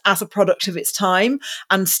text as a product of its time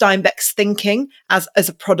and Steinbeck's thinking as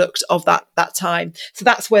a product of that time. So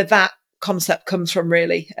that's where that concept comes from,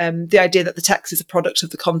 really. The idea that the text is a product of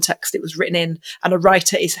the context it was written in, and a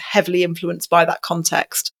writer is heavily influenced by that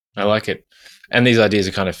context. I like it. And these ideas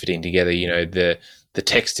are kind of fitting together. The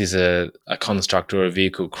text is a construct or a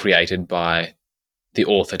vehicle created by the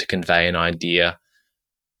author to convey an idea.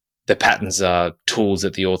 The patterns are tools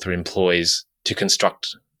that the author employs to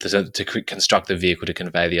construct the vehicle to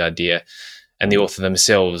convey the idea, and the author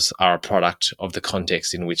themselves are a product of the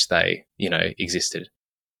context in which they, existed.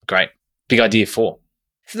 Great. Big idea 4.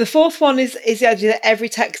 So the fourth one is the idea that every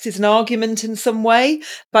text is an argument in some way.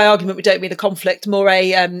 By argument, we don't mean a conflict, more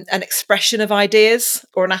an expression of ideas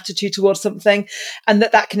or an attitude towards something, and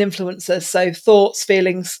that can influence us. So thoughts,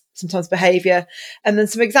 feelings, sometimes behaviour. And then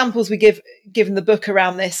some examples we give in the book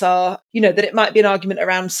around this are, that it might be an argument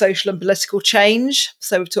around social and political change.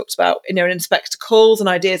 So we've talked about, An Inspector Calls and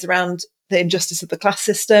ideas around the injustice of the class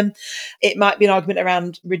system. It might be an argument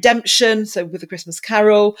around redemption, so with the Christmas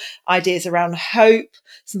Carol, ideas around hope,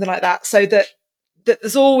 something like that. So that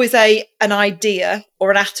there's always an idea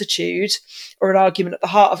or an attitude or an argument at the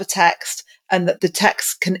heart of a text, and that the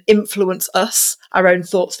text can influence us, our own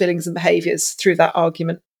thoughts, feelings and behaviours through that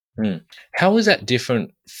argument. How is that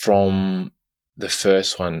different from the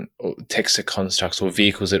first one, or texts are constructs or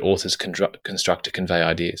vehicles that authors construct to convey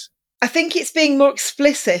ideas? I think it's being more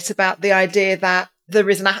explicit about the idea that there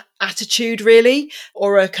is an attitude, really,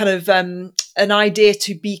 or a kind of an idea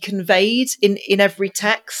to be conveyed in every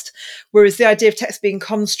text, whereas the idea of text being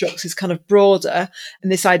constructs is kind of broader,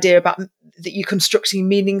 and this idea about that you're constructing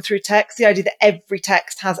meaning through text, the idea that every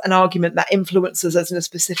text has an argument that influences us in a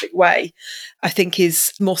specific way, I think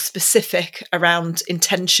is more specific around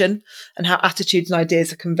intention and how attitudes and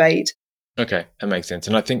ideas are conveyed. Okay, that makes sense.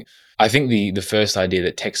 And I think the first idea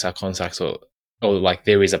that texts are constructs or like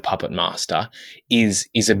there is a puppet master is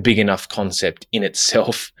a big enough concept in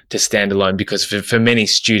itself to stand alone, because for many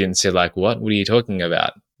students they're like, what are you talking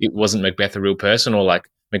about? It wasn't Macbeth a real person, or like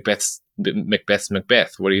Macbeth's Macbeth's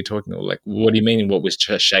Macbeth. What are you talking about? Like, what do you mean? What was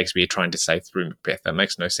Shakespeare trying to say through Macbeth? That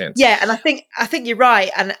makes no sense. Yeah, and I think you're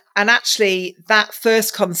right, and actually that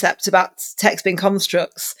first concept about text being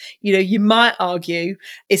constructs, you might argue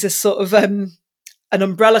is a sort of an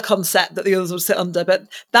umbrella concept that the others will sit under, but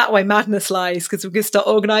that way madness lies, because we can start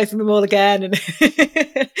organising them all again. And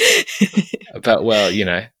but well,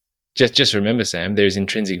 just remember, Sam, there is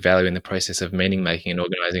intrinsic value in the process of meaning making and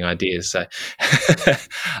organising ideas. So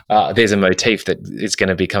there's a motif that is going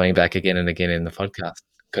to be coming back again and again in the podcast,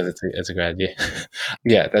 because it's a great idea.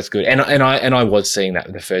 Yeah, that's good. And I was seeing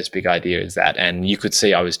that the first big idea is that, and you could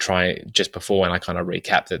see I was trying just before when I kind of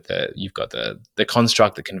recapped that you've got the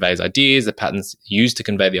construct that conveys ideas, the patterns used to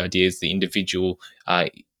convey the ideas, the individual,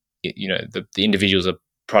 the individuals are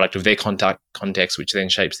product of their context, which then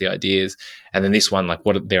shapes the ideas, and then this one, like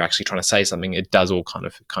what they're actually trying to say something, it does all kind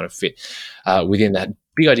of fit within that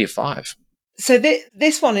big idea 5. So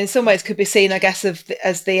this one in some ways could be seen, I guess, as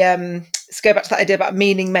the let's go back to that idea about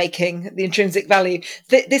meaning making, the intrinsic value.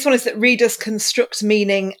 This one is that readers construct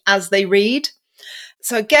meaning as they read.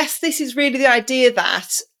 So I guess this is really the idea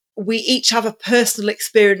that we each have a personal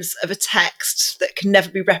experience of a text that can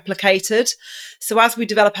never be replicated. So as we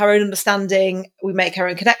develop our own understanding, we make our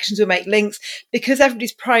own connections, we make links, because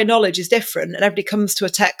everybody's prior knowledge is different, and everybody comes to a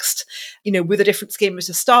text, with a different schema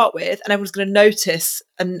to start with, and everyone's going to notice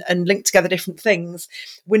and link together different things.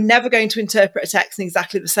 We're never going to interpret a text in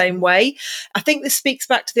exactly the same way. I think this speaks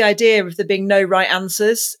back to the idea of there being no right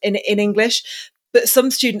answers in English. But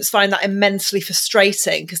some students find that immensely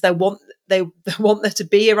frustrating because they want there to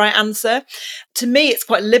be a right answer. To me, it's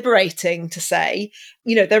quite liberating to say,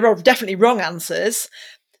 there are definitely wrong answers,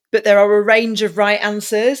 but there are a range of right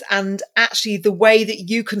answers. And actually, the way that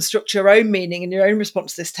you construct your own meaning and your own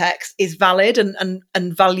response to this text is valid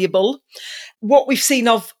and valuable. What we've seen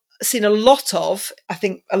a lot of, I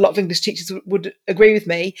think a lot of English teachers would agree with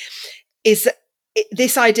me, is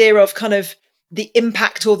this idea of kind of the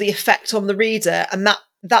impact or the effect on the reader, and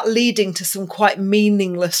that leading to some quite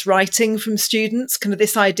meaningless writing from students, kind of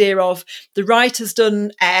this idea of the writer's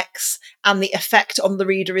done X and the effect on the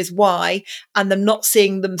reader is Y, and them not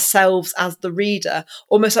seeing themselves as the reader,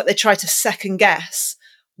 almost like they try to second guess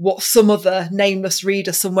what some other nameless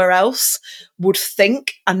reader somewhere else would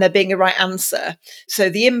think, and there being a right answer. So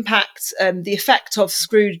the impact, the effect of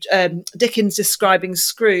Scrooge, Dickens describing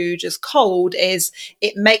Scrooge as cold is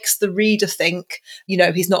it makes the reader think,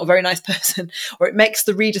 he's not a very nice person, or it makes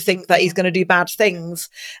the reader think that he's going to do bad things,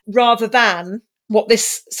 rather than what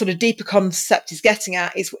this sort of deeper concept is getting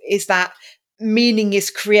at is that meaning is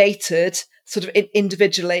created sort of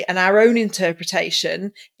individually, and our own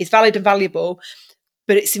interpretation is valid and valuable,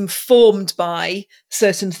 but it's informed by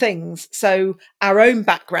certain things. So our own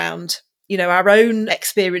background, our own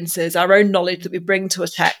experiences, our own knowledge that we bring to a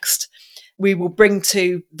text, we will bring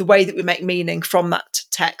to the way that we make meaning from that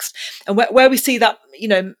text. And where we see that,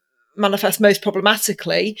 manifest most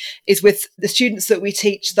problematically is with the students that we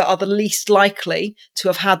teach that are the least likely to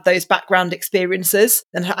have had those background experiences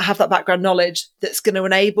and have that background knowledge that's going to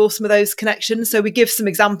enable some of those connections. So we give some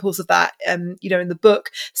examples of that, in the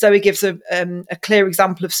book. So he gives a clear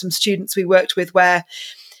example of some students we worked with where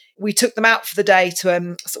we took them out for the day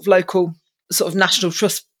to sort of local sort of National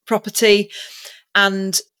Trust property.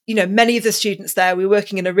 And, many of the students there, we were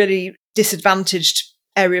working in a really disadvantaged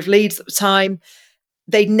area of Leeds at the time.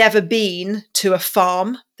 They'd never been to a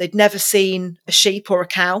farm. They'd never seen a sheep or a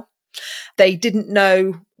cow. They didn't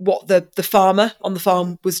know what the farmer on the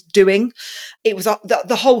farm was doing. It was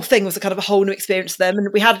the whole thing was a kind of a whole new experience for them.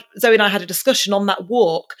 And Zoe and I had a discussion on that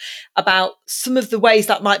walk about some of the ways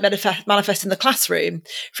that might manifest in the classroom.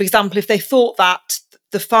 For example, if they thought that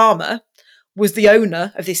the farmer was the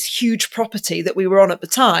owner of this huge property that we were on at the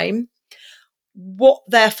time, what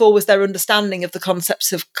therefore was their understanding of the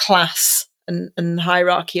concepts of class and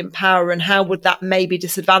hierarchy and power, and how would that maybe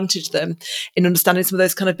disadvantage them in understanding some of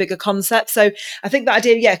those kind of bigger concepts? So I think that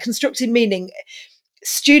idea, constructing meaning,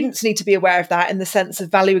 students need to be aware of that in the sense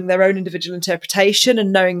of valuing their own individual interpretation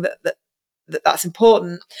and knowing that's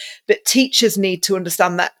important. But teachers need to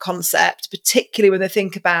understand that concept, particularly when they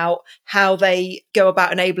think about how they go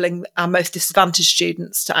about enabling our most disadvantaged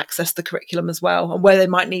students to access the curriculum as well, and where they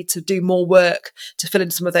might need to do more work to fill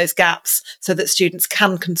in some of those gaps so that students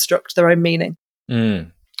can construct their own meaning. No,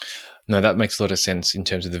 that makes a lot of sense in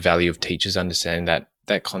terms of the value of teachers understanding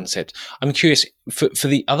that concept. I'm curious, for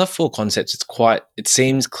the other 4 concepts, it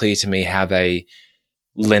seems clear to me how they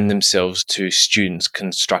lend themselves to students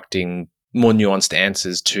constructing more nuanced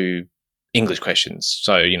answers to English questions.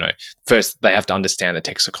 So, first they have to understand the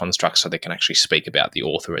text of constructs so they can actually speak about the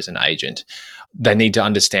author as an agent. They need to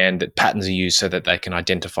understand that patterns are used so that they can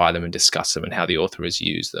identify them and discuss them and how the author has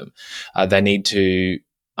used them. They need to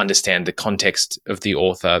understand the context of the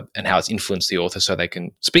author and how it's influenced the author so they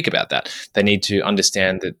can speak about that. They need to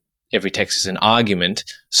understand that every text is an argument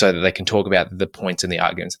so that they can talk about the points and the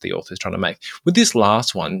arguments that the author is trying to make. With this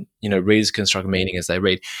last one, readers construct meaning as they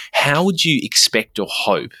read. How would you expect or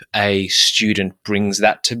hope a student brings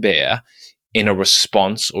that to bear in a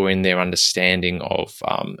response or in their understanding of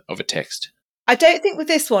a text? I don't think with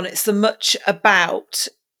this one it's so much about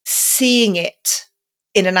seeing it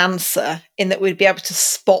in an answer, in that we'd be able to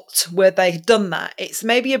spot where they've done that. It's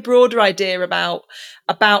maybe a broader idea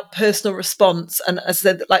about personal response and, as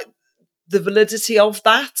I said, like the validity of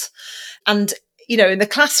that. And, in the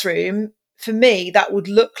classroom, for me, that would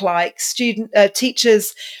look like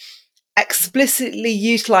teachers explicitly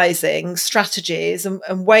utilising strategies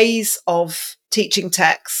and ways of teaching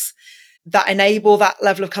texts that enable that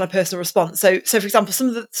level of kind of personal response. So for example,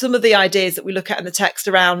 some of the ideas that we look at in the text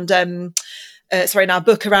around, in our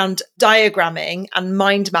book around diagramming and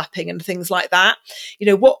mind mapping and things like that,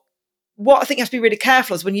 what I think you have to be really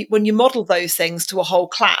careful is when you model those things to a whole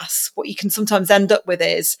class, what you can sometimes end up with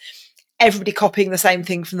is everybody copying the same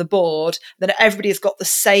thing from the board, then everybody has got the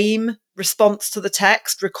same response to the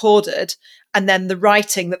text recorded, and then the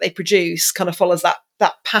writing that they produce kind of follows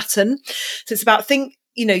that pattern. So it's about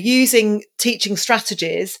using teaching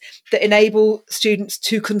strategies that enable students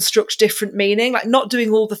to construct different meaning, like not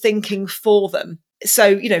doing all the thinking for them.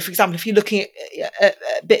 So, for example, if you're looking at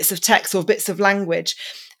bits of text or bits of language,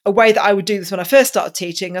 a way that I would do this when I first started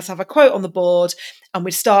teaching is have a quote on the board and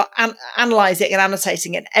we'd start analysing and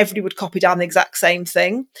annotating it, and everybody would copy down the exact same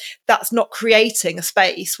thing. That's not creating a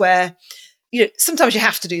space where, sometimes you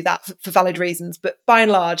have to do that for valid reasons, but by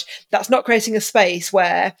and large, that's not creating a space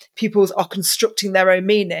where pupils are constructing their own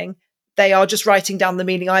meaning. They are just writing down the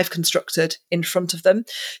meaning I've constructed in front of them.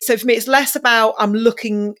 So for me, it's less about I'm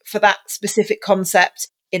looking for that specific concept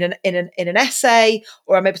in an essay,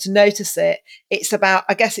 or I'm able to notice it. It's about,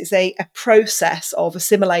 I guess it's a process of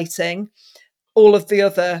assimilating all of the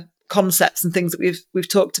other concepts and things that we've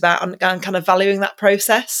talked about, and kind of valuing that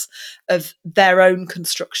process of their own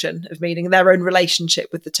construction of meaning and their own relationship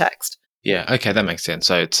with the text. Yeah, okay, that makes sense.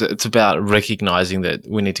 So it's about recognizing that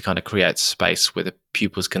we need to kind of create space where the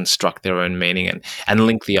pupils construct their own meaning and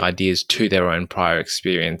link the ideas to their own prior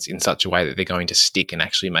experience in such a way that they're going to stick and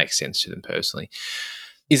actually make sense to them personally.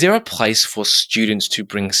 Is there a place for students to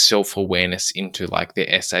bring self-awareness into like their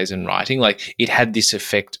essays and writing? Like, it had this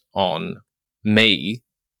effect on me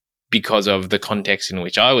because of the context in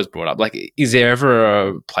which I was brought up. Like, is there ever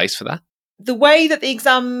a place for that? The way that the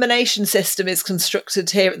examination system is constructed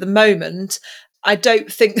here at the moment, I don't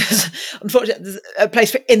think unfortunately, there's a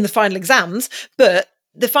place for in the final exams, but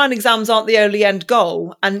the final exams aren't the only end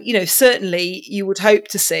goal. And, certainly you would hope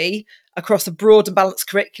to see across a broad and balanced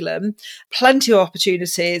curriculum, plenty of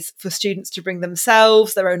opportunities for students to bring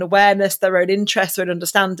themselves, their own awareness, their own interests, their own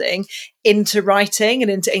understanding into writing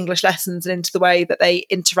and into English lessons and into the way that they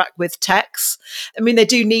interact with texts. I mean, they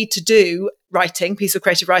do need to do writing, piece of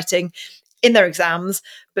creative writing, in their exams,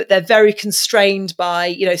 but they're very constrained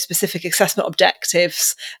by, specific assessment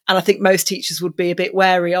objectives. And I think most teachers would be a bit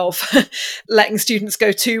wary of letting students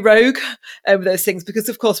go too rogue over those things, because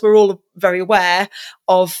of course we're all very aware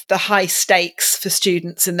of the high stakes for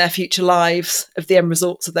students in their future lives of the end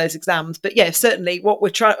results of those exams. But yeah, certainly what we're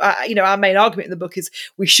trying, our main argument in the book is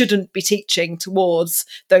we shouldn't be teaching towards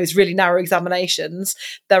those really narrow examinations.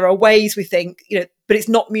 There are ways we think, but it's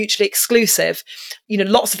not mutually exclusive.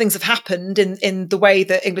 Lots of things have happened in the way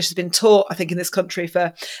that English has been taught, I think, in this country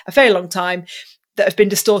for a very long time, that have been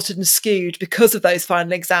distorted and skewed because of those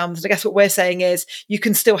final exams. And I guess what we're saying is you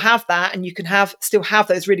can still have that, and you can still have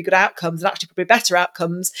those really good outcomes, and actually probably better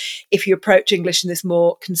outcomes, if you approach English in this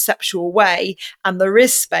more conceptual way. And there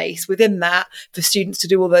is space within that for students to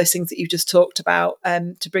do all those things that you've just talked about,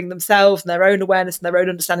 to bring themselves and their own awareness and their own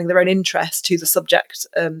understanding, their own interest to the subject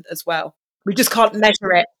as well. We just can't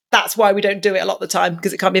measure it. That's why we don't do it a lot of the time,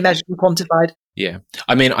 because it can't be measured and quantified. Yeah.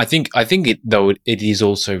 I mean, I think it is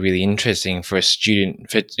also really interesting for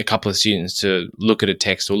a couple of students to look at a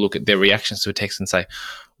text or look at their reactions to a text and say,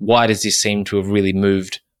 why does this seem to have really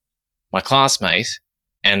moved my classmate?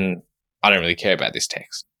 And I don't really care about this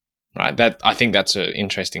text, right? I think that's an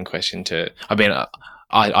interesting question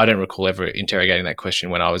I don't recall ever interrogating that question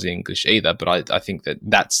when I was in English either, but I think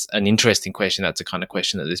that's an interesting question. That's a kind of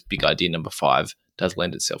question that this big idea number 5 does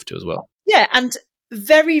lend itself to as well. Yeah, and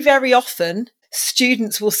very, very often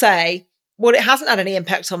students will say, Well, it hasn't had any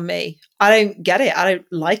impact on me. I don't get it. I don't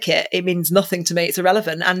like it. It means nothing to me. It's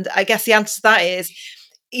irrelevant. And I guess the answer to that is,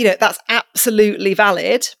 that's absolutely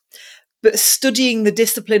valid. But studying the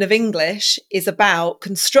discipline of English is about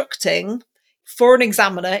constructing, for an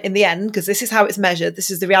examiner in the end, because this is how it's measured, this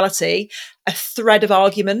is the reality, a thread of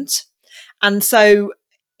argument. And so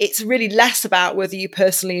it's really less about whether you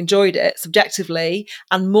personally enjoyed it subjectively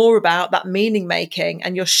and more about that meaning making.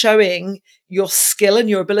 And you're showing your skill and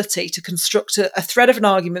your ability to construct a thread of an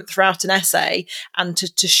argument throughout an essay and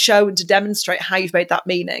to show and to demonstrate how you've made that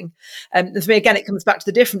meaning. And for me, again, it comes back to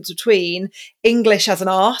the difference between English as an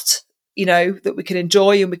art, that we can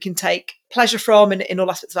enjoy and we can take pleasure from in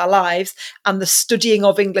all aspects of our lives, and the studying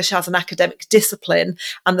of English as an academic discipline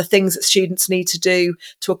and the things that students need to do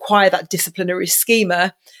to acquire that disciplinary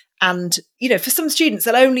schema. And, for some students,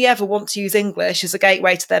 they'll only ever want to use English as a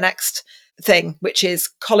gateway to their next thing, which is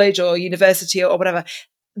college or university or whatever.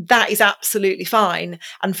 That is absolutely fine.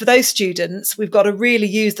 And for those students, we've got to really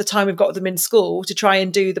use the time we've got with them in school to try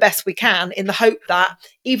and do the best we can, in the hope that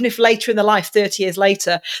even if later in their life, 30 years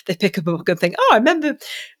later, they pick up a book and think, oh, I remember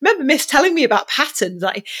Miss telling me about patterns.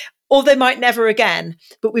 Or they might never again,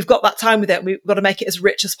 but we've got that time with it and we've got to make it as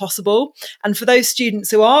rich as possible. And for those students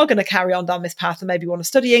who are going to carry on down this path and maybe want to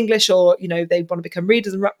study English, or, they want to become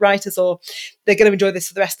readers and writers, or they're going to enjoy this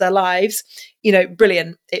for the rest of their lives,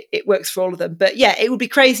 brilliant. It works for all of them. But yeah, it would be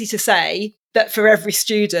crazy to say that for every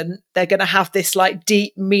student, they're going to have this like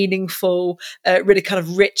deep, meaningful, really kind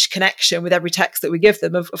of rich connection with every text that we give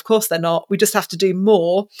them. Of course they're not. We just have to do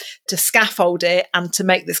more to scaffold it and to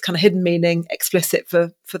make this kind of hidden meaning explicit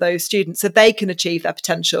for those students so they can achieve their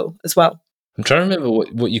potential as well. I'm trying to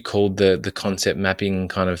remember what you called the concept mapping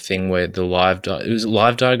kind of thing where it was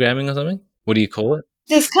live diagramming or something? What do you call it?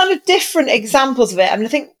 There's kind of different examples of it. I mean, I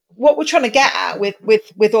think what we're trying to get at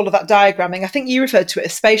with all of that diagramming, I think you referred to it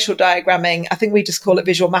as spatial diagramming. I think we just call it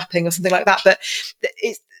visual mapping or something like that. But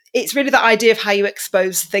it's really the idea of how you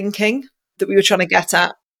expose thinking that we were trying to get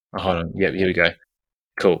at. Oh, hold on. Yeah, here we go.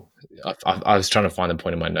 Cool. I was trying to find the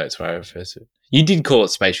point in my notes where I refer to it. You did call it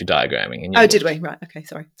spatial diagramming. Oh, did we? Right. Okay.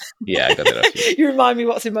 Sorry. Yeah, I got that off you. You remind me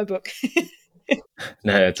what's in my book.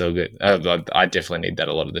 No, it's all good. I definitely need that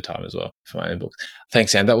a lot of the time as well for my own books.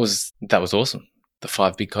 Thanks, Sam. That was awesome. The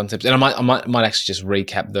 5 big concepts, and I might actually just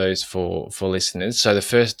recap those for listeners. So the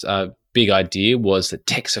first big idea was that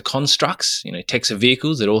texts are constructs. Texts are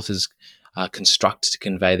vehicles that authors construct to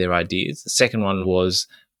convey their ideas. The second one was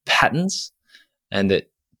patterns, and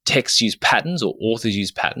that texts use patterns, or authors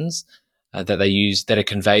use patterns that are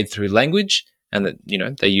conveyed through language, and that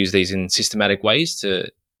they use these in systematic ways to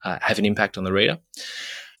have an impact on the reader.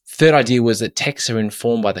 Third idea was that texts are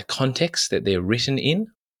informed by the context that they're written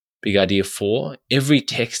in. Big idea 4, every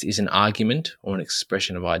text is an argument or an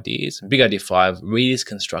expression of ideas. And big idea 5, readers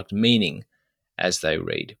construct meaning as they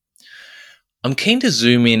read. I'm keen to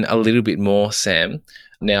zoom in a little bit more, Sam.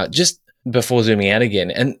 Now, just before zooming out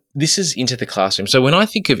again, and this is into the classroom. So when I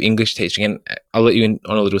think of English teaching, and I'll let you in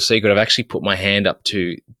on a little secret, I've actually put my hand up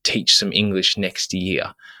to teach some English next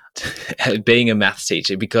year, being a maths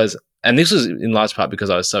teacher, and this was in large part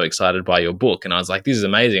because I was so excited by your book, and I was like, this is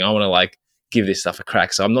amazing. I want to give this stuff a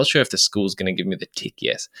crack. So I'm not sure if the school's going to give me the tick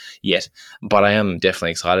yet, but I am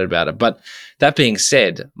definitely excited about it. But that being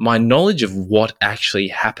said, my knowledge of what actually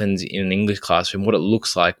happens in an English classroom, what it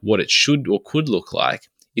looks like, what it should or could look like,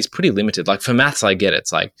 is pretty limited. Like for maths, I get it.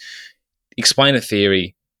 It's like explain a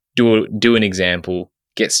theory, do an example,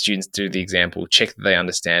 get students to do the example, check that they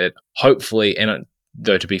understand it. Hopefully, and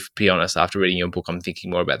though to be honest, after reading your book, I'm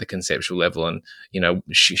thinking more about the conceptual level and,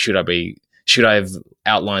 should I have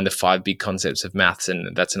outlined the 5 big concepts of maths?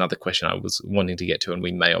 And that's another question I was wanting to get to, and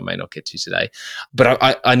we may or may not get to today.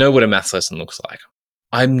 But I know what a maths lesson looks like.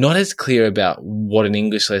 I'm not as clear about what an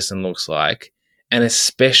English lesson looks like, and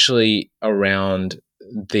especially around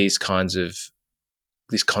this concept-based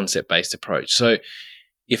approach. So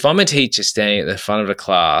if I'm a teacher standing at the front of a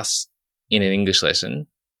class in an English lesson,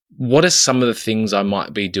 what are some of the things I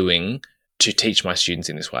might be doing to teach my students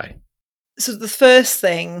in this way? So the first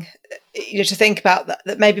thing to think about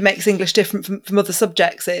that maybe makes English different from other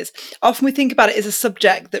subjects is often we think about it as a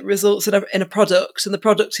subject that results in a product, and the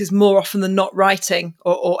product is more often than not writing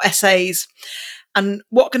or essays. And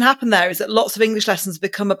what can happen there is that lots of English lessons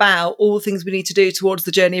become about all the things we need to do towards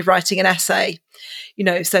the journey of writing an essay.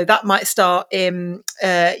 So that might start in,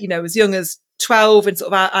 as young as 12 in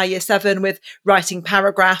sort of our year 7 with writing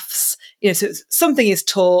paragraphs. So something is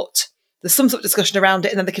taught, there's some sort of discussion around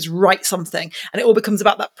it, and then the kids write something, and it all becomes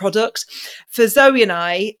about that product. For Zoe and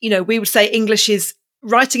I, we would say English is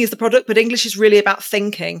writing is the product, but English is really about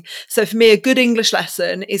thinking. So for me, a good English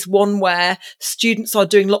lesson is one where students are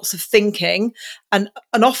doing lots of thinking, and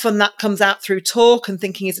often that comes out through talk, and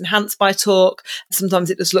thinking is enhanced by talk. Sometimes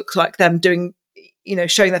it just looks like them doing,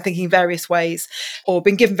 showing their thinking various ways, or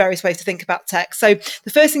being given various ways to think about text. So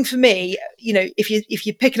the first thing for me, if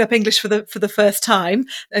you're picking up English for the first time,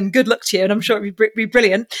 and good luck to you, and I'm sure it'd be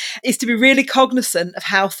brilliant, is to be really cognizant of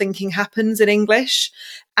how thinking happens in English.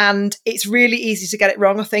 And it's really easy to get it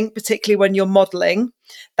wrong, I think, particularly when you're modelling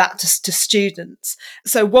that to students.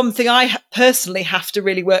 So one thing I personally have to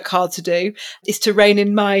really work hard to do is to rein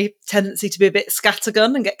in my tendency to be a bit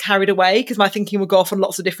scattergun and get carried away, because my thinking will go off on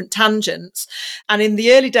lots of different tangents. And in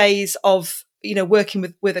the early days of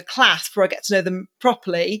working with a class before I get to know them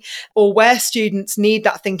properly, or where students need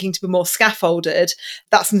that thinking to be more scaffolded,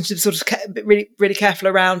 that's something to sort of be really, really careful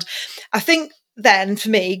around. I think then for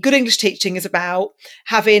me, good English teaching is about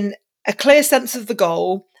having a clear sense of the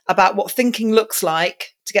goal, about what thinking looks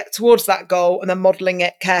like to get towards that goal, and then modelling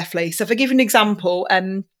it carefully. So if I give you an example,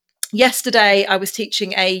 yesterday I was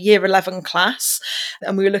teaching a year 11 class,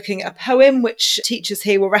 and we were looking at a poem which teachers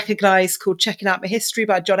here will recognise, called Checking Out My History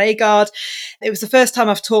by John Agard. It was the first time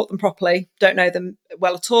I've taught them properly, don't know them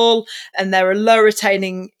well at all, and they're a low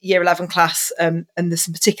retaining year 11 class, and there's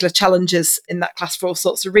some particular challenges in that class for all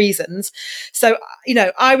sorts of reasons. So,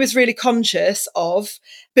 I was really conscious of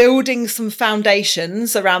building some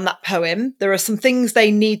foundations around that poem. There are some things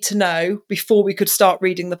they need to know before we could start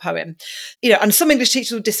reading the poem. And some English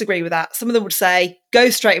teachers would disagree with that. Some of them would say, go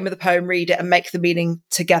straight in with the poem, read it, and make the meaning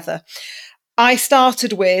together. I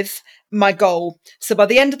started with my goal. So by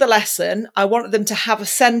the end of the lesson, I wanted them to have a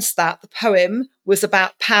sense that the poem was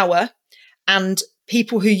about power and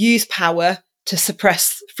people who use power to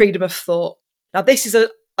suppress freedom of thought. Now, this is a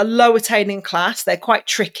low attaining class. They're quite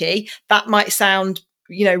tricky. That might sound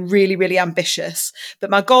really, really ambitious. But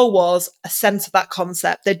my goal was a sense of that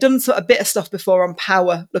concept. They'd done a bit of stuff before on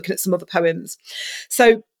power, looking at some other poems.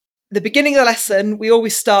 So the beginning of the lesson, we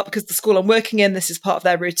always start, because the school I'm working in, this is part of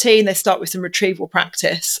their routine, they start with some retrieval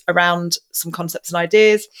practice around some concepts and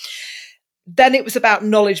ideas. Then it was about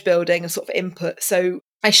knowledge building and sort of input. So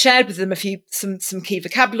I shared with them some key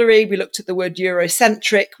vocabulary. We looked at the word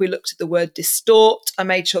Eurocentric. We looked at the word distort. I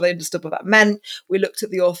made sure they understood what that meant. We looked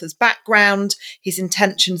at the author's background, his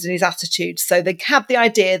intentions and his attitudes. So they had the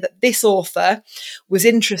idea that this author was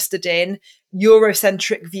interested in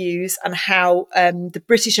Eurocentric views and how the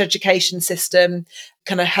British education system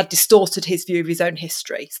kind of had distorted his view of his own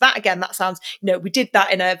history. So that sounds, we did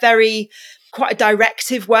that in a quite a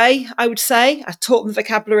directive way, I would say. I taught them the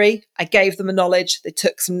vocabulary, I gave them the knowledge, they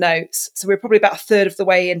took some notes. So we were probably about a third of the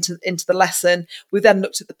way into the lesson. We then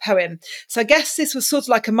looked at the poem. So I guess this was sort of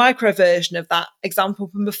like a micro version of that example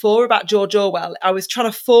from before about George Orwell. I was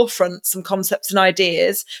trying to forefront some concepts and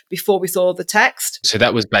ideas before we saw the text. So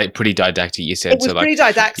that was pretty didactic, you said. It was pretty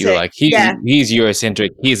didactic. You were like, here's Eurocentric,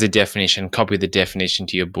 here's a definition, copy the definition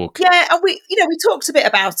to your book. Yeah, and we talked a bit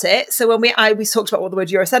about it. So when we talked about what the word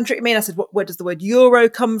Eurocentric mean, I said, where does the word euro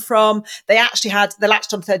come from? They latched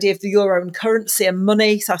onto the idea of the euro and currency and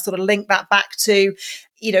money. So I sort of linked that back to,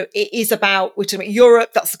 it is about, we're talking about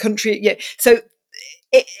Europe, that's the country. Yeah. So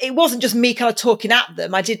it wasn't just me kind of talking at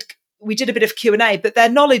them. We did a bit of Q&A, but their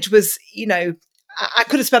knowledge was, I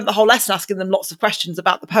could have spent the whole lesson asking them lots of questions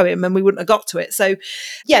about the poem and we wouldn't have got to it. So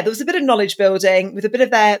yeah, there was a bit of knowledge building with a bit of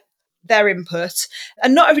their input,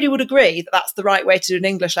 and not everybody would agree that that's the right way to do an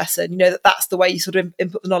English lesson, that's the way you sort of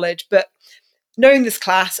input the knowledge. But knowing this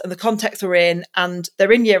class and the context we're in, and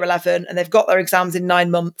they're in year 11 and they've got their exams in 9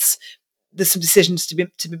 months, there's some decisions to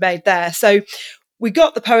be made there. So we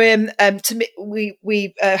got the poem.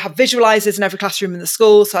 We have visualizers in every classroom in the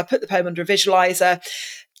school, so I put the poem under a visualizer.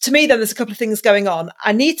 To me, then, there's a couple of things going on.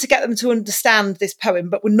 I need to get them to understand this poem,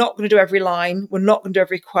 but we're not going to do every line. We're not going to do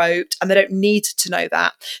every quote, and they don't need to know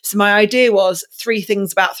that. So my idea was 3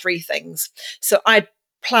 things about 3 things. So I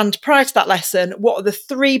planned prior to that lesson, what are the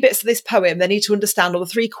 3 bits of this poem they need to understand, or the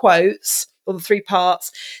 3 quotes, or the 3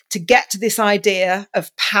 parts, to get to this idea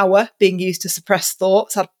of power being used to suppress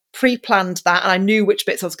thoughts. I'd pre-planned that, and I knew which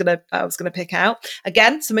bits I was going to pick out.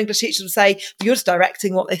 Again, some English teachers would say, you're just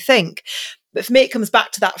directing what they think. But for me, it comes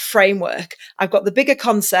back to that framework. I've got the bigger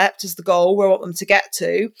concept as the goal where I want them to get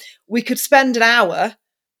to. We could spend an hour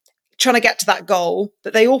trying to get to that goal,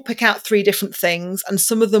 but they all pick out 3 different things, and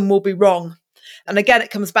some of them will be wrong. And again,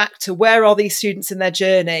 it comes back to, where are these students in their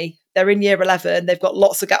journey? They're in year 11. They've got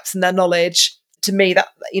lots of gaps in their knowledge. to me,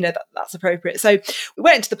 that's appropriate. So we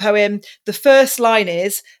went into the poem. The first line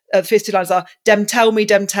is, the first two lines are, dem tell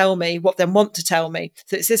me, what them want to tell me.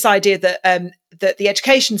 So it's this idea that the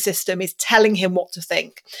education system is telling him what to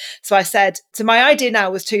think. So I said, so my idea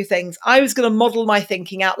now was two things. I was going to model my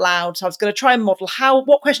thinking out loud. So I was going to try and model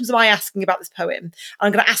what questions am I asking about this poem? And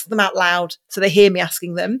I'm going to ask them out loud so they hear me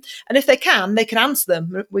asking them. And if they can answer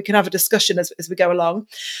them. We can have a discussion as we go along.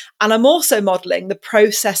 And I'm also modeling the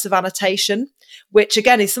process of annotation, which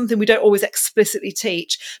again is something we don't always explicitly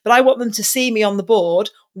teach, but I want them to see me on the board.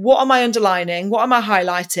 What am I underlining? What am I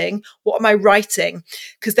highlighting? What am I writing?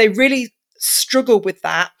 Because they really struggle with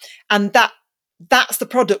that. And that's the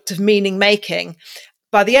product of meaning making.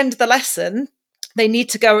 By the end of the lesson, they need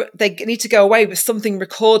to go away with something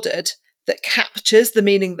recorded that captures the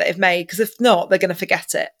meaning that they've made, because if not, they're going to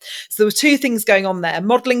forget it. So there were two things going on there: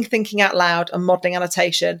 modelling thinking out loud and modelling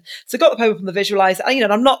annotation. So I got the poem up on the visualiser,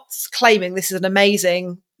 and I'm not claiming this is an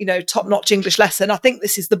amazing, top-notch English lesson. I think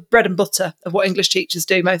this is the bread and butter of what English teachers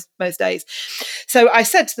do most days. So I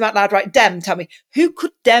said to them out loud, right, Dem, tell me, who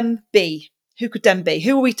could Dem be? Who could Dem be?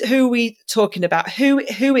 Who are we talking about? Who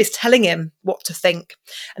is telling him what to think?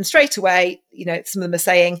 And straight away, some of them are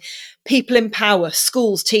saying people in power,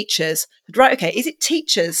 schools, teachers. Right, okay, is it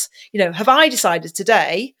teachers? Have I decided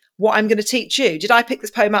today what I'm going to teach you? Did I pick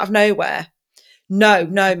this poem out of nowhere? No,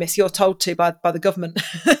 miss, you're told to by the government.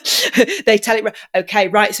 They tell it, okay,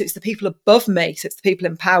 right, so it's the people above me, so it's the people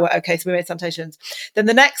in power. Okay, so we made citations. Then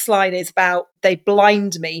the next line is about they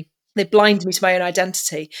blind me to my own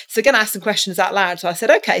identity. So again, I asked some questions out loud. So I said,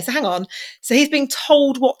 okay, so hang on. So he's being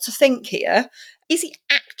told what to think here. Is he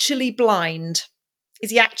actually blind?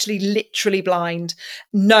 Is he actually literally blind?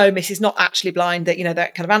 No, miss, he's not actually blind. That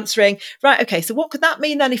they're kind of answering. Right, okay, so what could that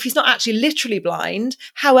mean then? If he's not actually literally blind,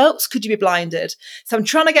 how else could you be blinded? So I'm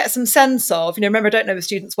trying to get some sense of, remember, I don't know the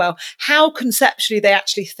students well, how conceptually they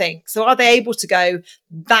actually think. So are they able to go,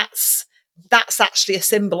 that's actually a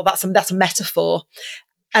symbol, that's a metaphor?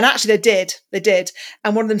 And actually they did.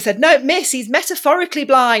 And one of them said, no, miss, he's metaphorically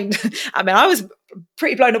blind. I mean, I was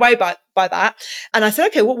pretty blown away by that. And I said,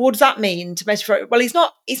 okay, what does that mean to metaphor? Well, he's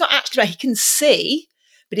not actually blind. He can see,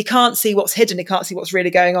 but he can't see what's hidden. He can't see what's really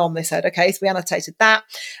going on. They said, okay, so we annotated that.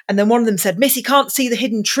 And then one of them said, miss, he can't see the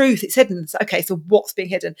hidden truth. It's hidden. So, okay, so what's being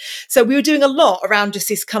hidden? So we were doing a lot around just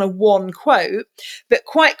this kind of one quote, but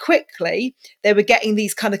quite quickly they were getting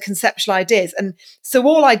these kind of conceptual ideas. And so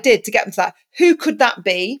all I did to get them to that, who could that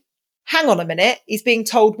be? Hang on a minute. He's being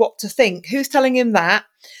told what to think. Who's telling him that?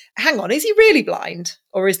 Hang on, is he really blind?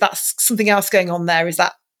 Or is that something else going on there? Is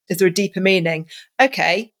there a deeper meaning?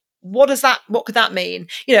 Okay. What could that mean?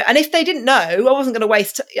 And if they didn't know, I wasn't going to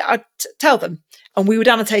waste, I'd tell them and we would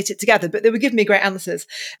annotate it together, but they would give me great answers.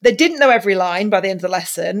 They didn't know every line by the end of the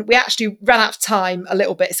lesson. We actually ran out of time a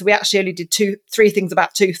little bit. So we actually only did three things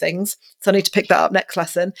about two things. So I need to pick that up next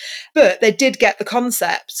lesson, but they did get the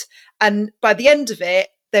concept. And by the end of it,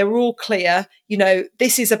 they were all clear,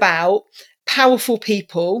 this is about powerful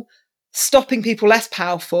people, stopping people less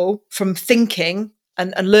powerful from thinking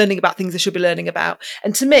and learning about things they should be learning about.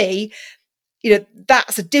 And to me,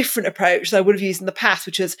 that's a different approach that I would have used in the past,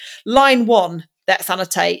 which was line 1, let's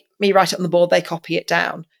annotate, me write it on the board, they copy it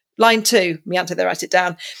down. Line 2, me annotate, they write it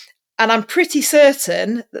down. And I'm pretty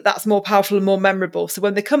certain that that's more powerful and more memorable. So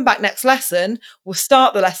when they come back next lesson, we'll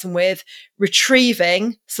start the lesson with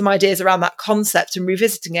retrieving some ideas around that concept and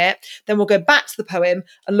revisiting it. Then we'll go back to the poem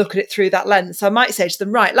and look at it through that lens. So I might say to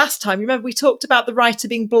them, right, last time, remember we talked about the writer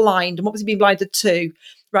being blind and what was he being blinded to?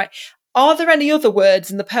 Right. Are there any other words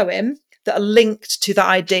in the poem that are linked to that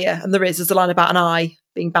idea? And there's a line about an eye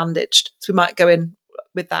being bandaged. So we might go in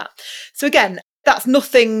with that. So again, that's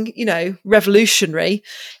nothing, revolutionary.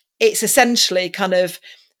 It's essentially kind of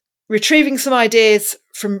retrieving some ideas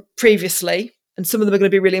from previously, and some of them are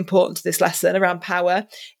going to be really important to this lesson around power.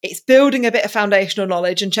 It's building a bit of foundational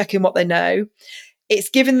knowledge and checking what they know.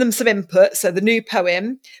 It's giving them some input, so the new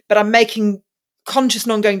poem, but I'm making conscious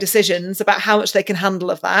and ongoing decisions about how much they can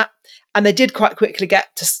handle of that. And they did quite quickly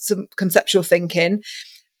get to some conceptual thinking.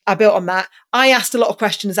 I built on that. I asked a lot of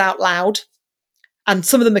questions out loud, and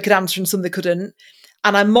some of them they could answer and some they couldn't.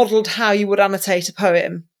 And I modelled how you would annotate a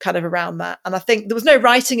poem kind of around that. And I think there was no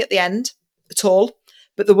writing at the end at all,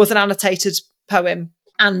 but there was an annotated poem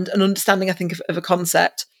and an understanding, I think, of a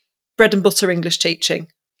concept. Bread and butter English teaching,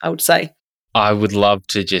 I would say. I would love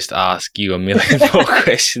to just ask you a million more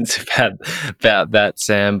questions about that,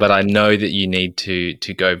 Sam, but I know that you need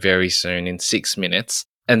to go very soon in 6 minutes.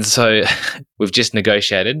 And so we've just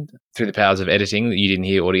negotiated through the powers of editing that you didn't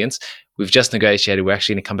hear, audience. We've just negotiated. We're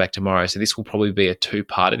actually going to come back tomorrow. So this will probably be a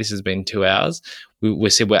 2-parter. This has been 2 hours. We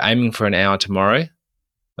said we're aiming for an hour tomorrow.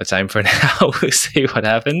 Let's aim for an hour. We'll see what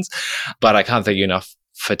happens. But I can't thank you enough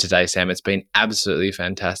for today, Sam. It's been absolutely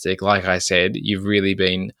fantastic. Like I said, you've really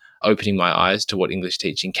been opening my eyes to what English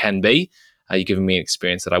teaching can be. You've given me an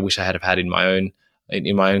experience that I wish I had had in my own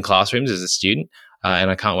classrooms as a student.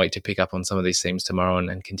 And I can't wait to pick up on some of these themes tomorrow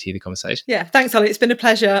and continue the conversation. Yeah, thanks, Ollie. It's been a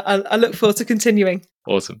pleasure. I look forward to continuing.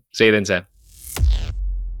 Awesome. See you then, Sam.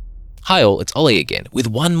 Hi all, it's Ollie again with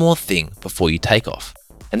one more thing before you take off.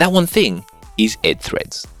 And that one thing is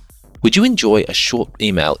EdThreads. Would you enjoy a short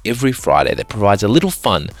email every Friday that provides a little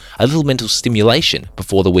fun, a little mental stimulation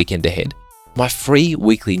before the weekend ahead? My free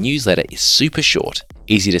weekly newsletter is super short,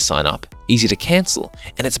 easy to sign up, easy to cancel,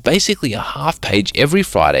 and it's basically a half page every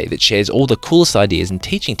Friday that shares all the coolest ideas and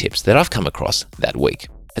teaching tips that I've come across that week.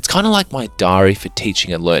 It's kind of like my diary for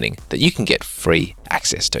teaching and learning that you can get free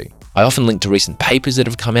access to. I often link to recent papers that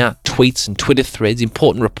have come out, tweets and Twitter threads,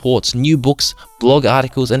 important reports, new books, blog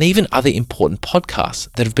articles, and even other important podcasts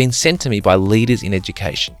that have been sent to me by leaders in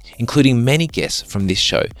education, including many guests from this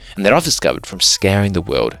show, and that I've discovered from scouring the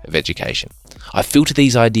world of education. I filter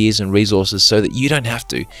these ideas and resources so that you don't have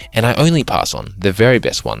to, and I only pass on the very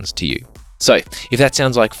best ones to you. So, if that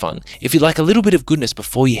sounds like fun, if you'd like a little bit of goodness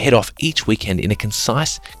before you head off each weekend in a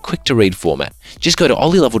concise, quick-to-read format, just go to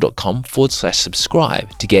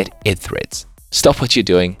ollielovell.com/subscribe to get EdThreads. Stop what you're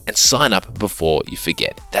doing and sign up before you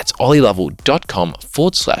forget. That's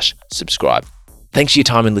ollielovell.com/subscribe. Thanks for your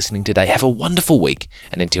time and listening today. Have a wonderful week,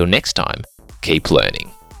 and until next time, keep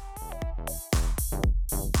learning.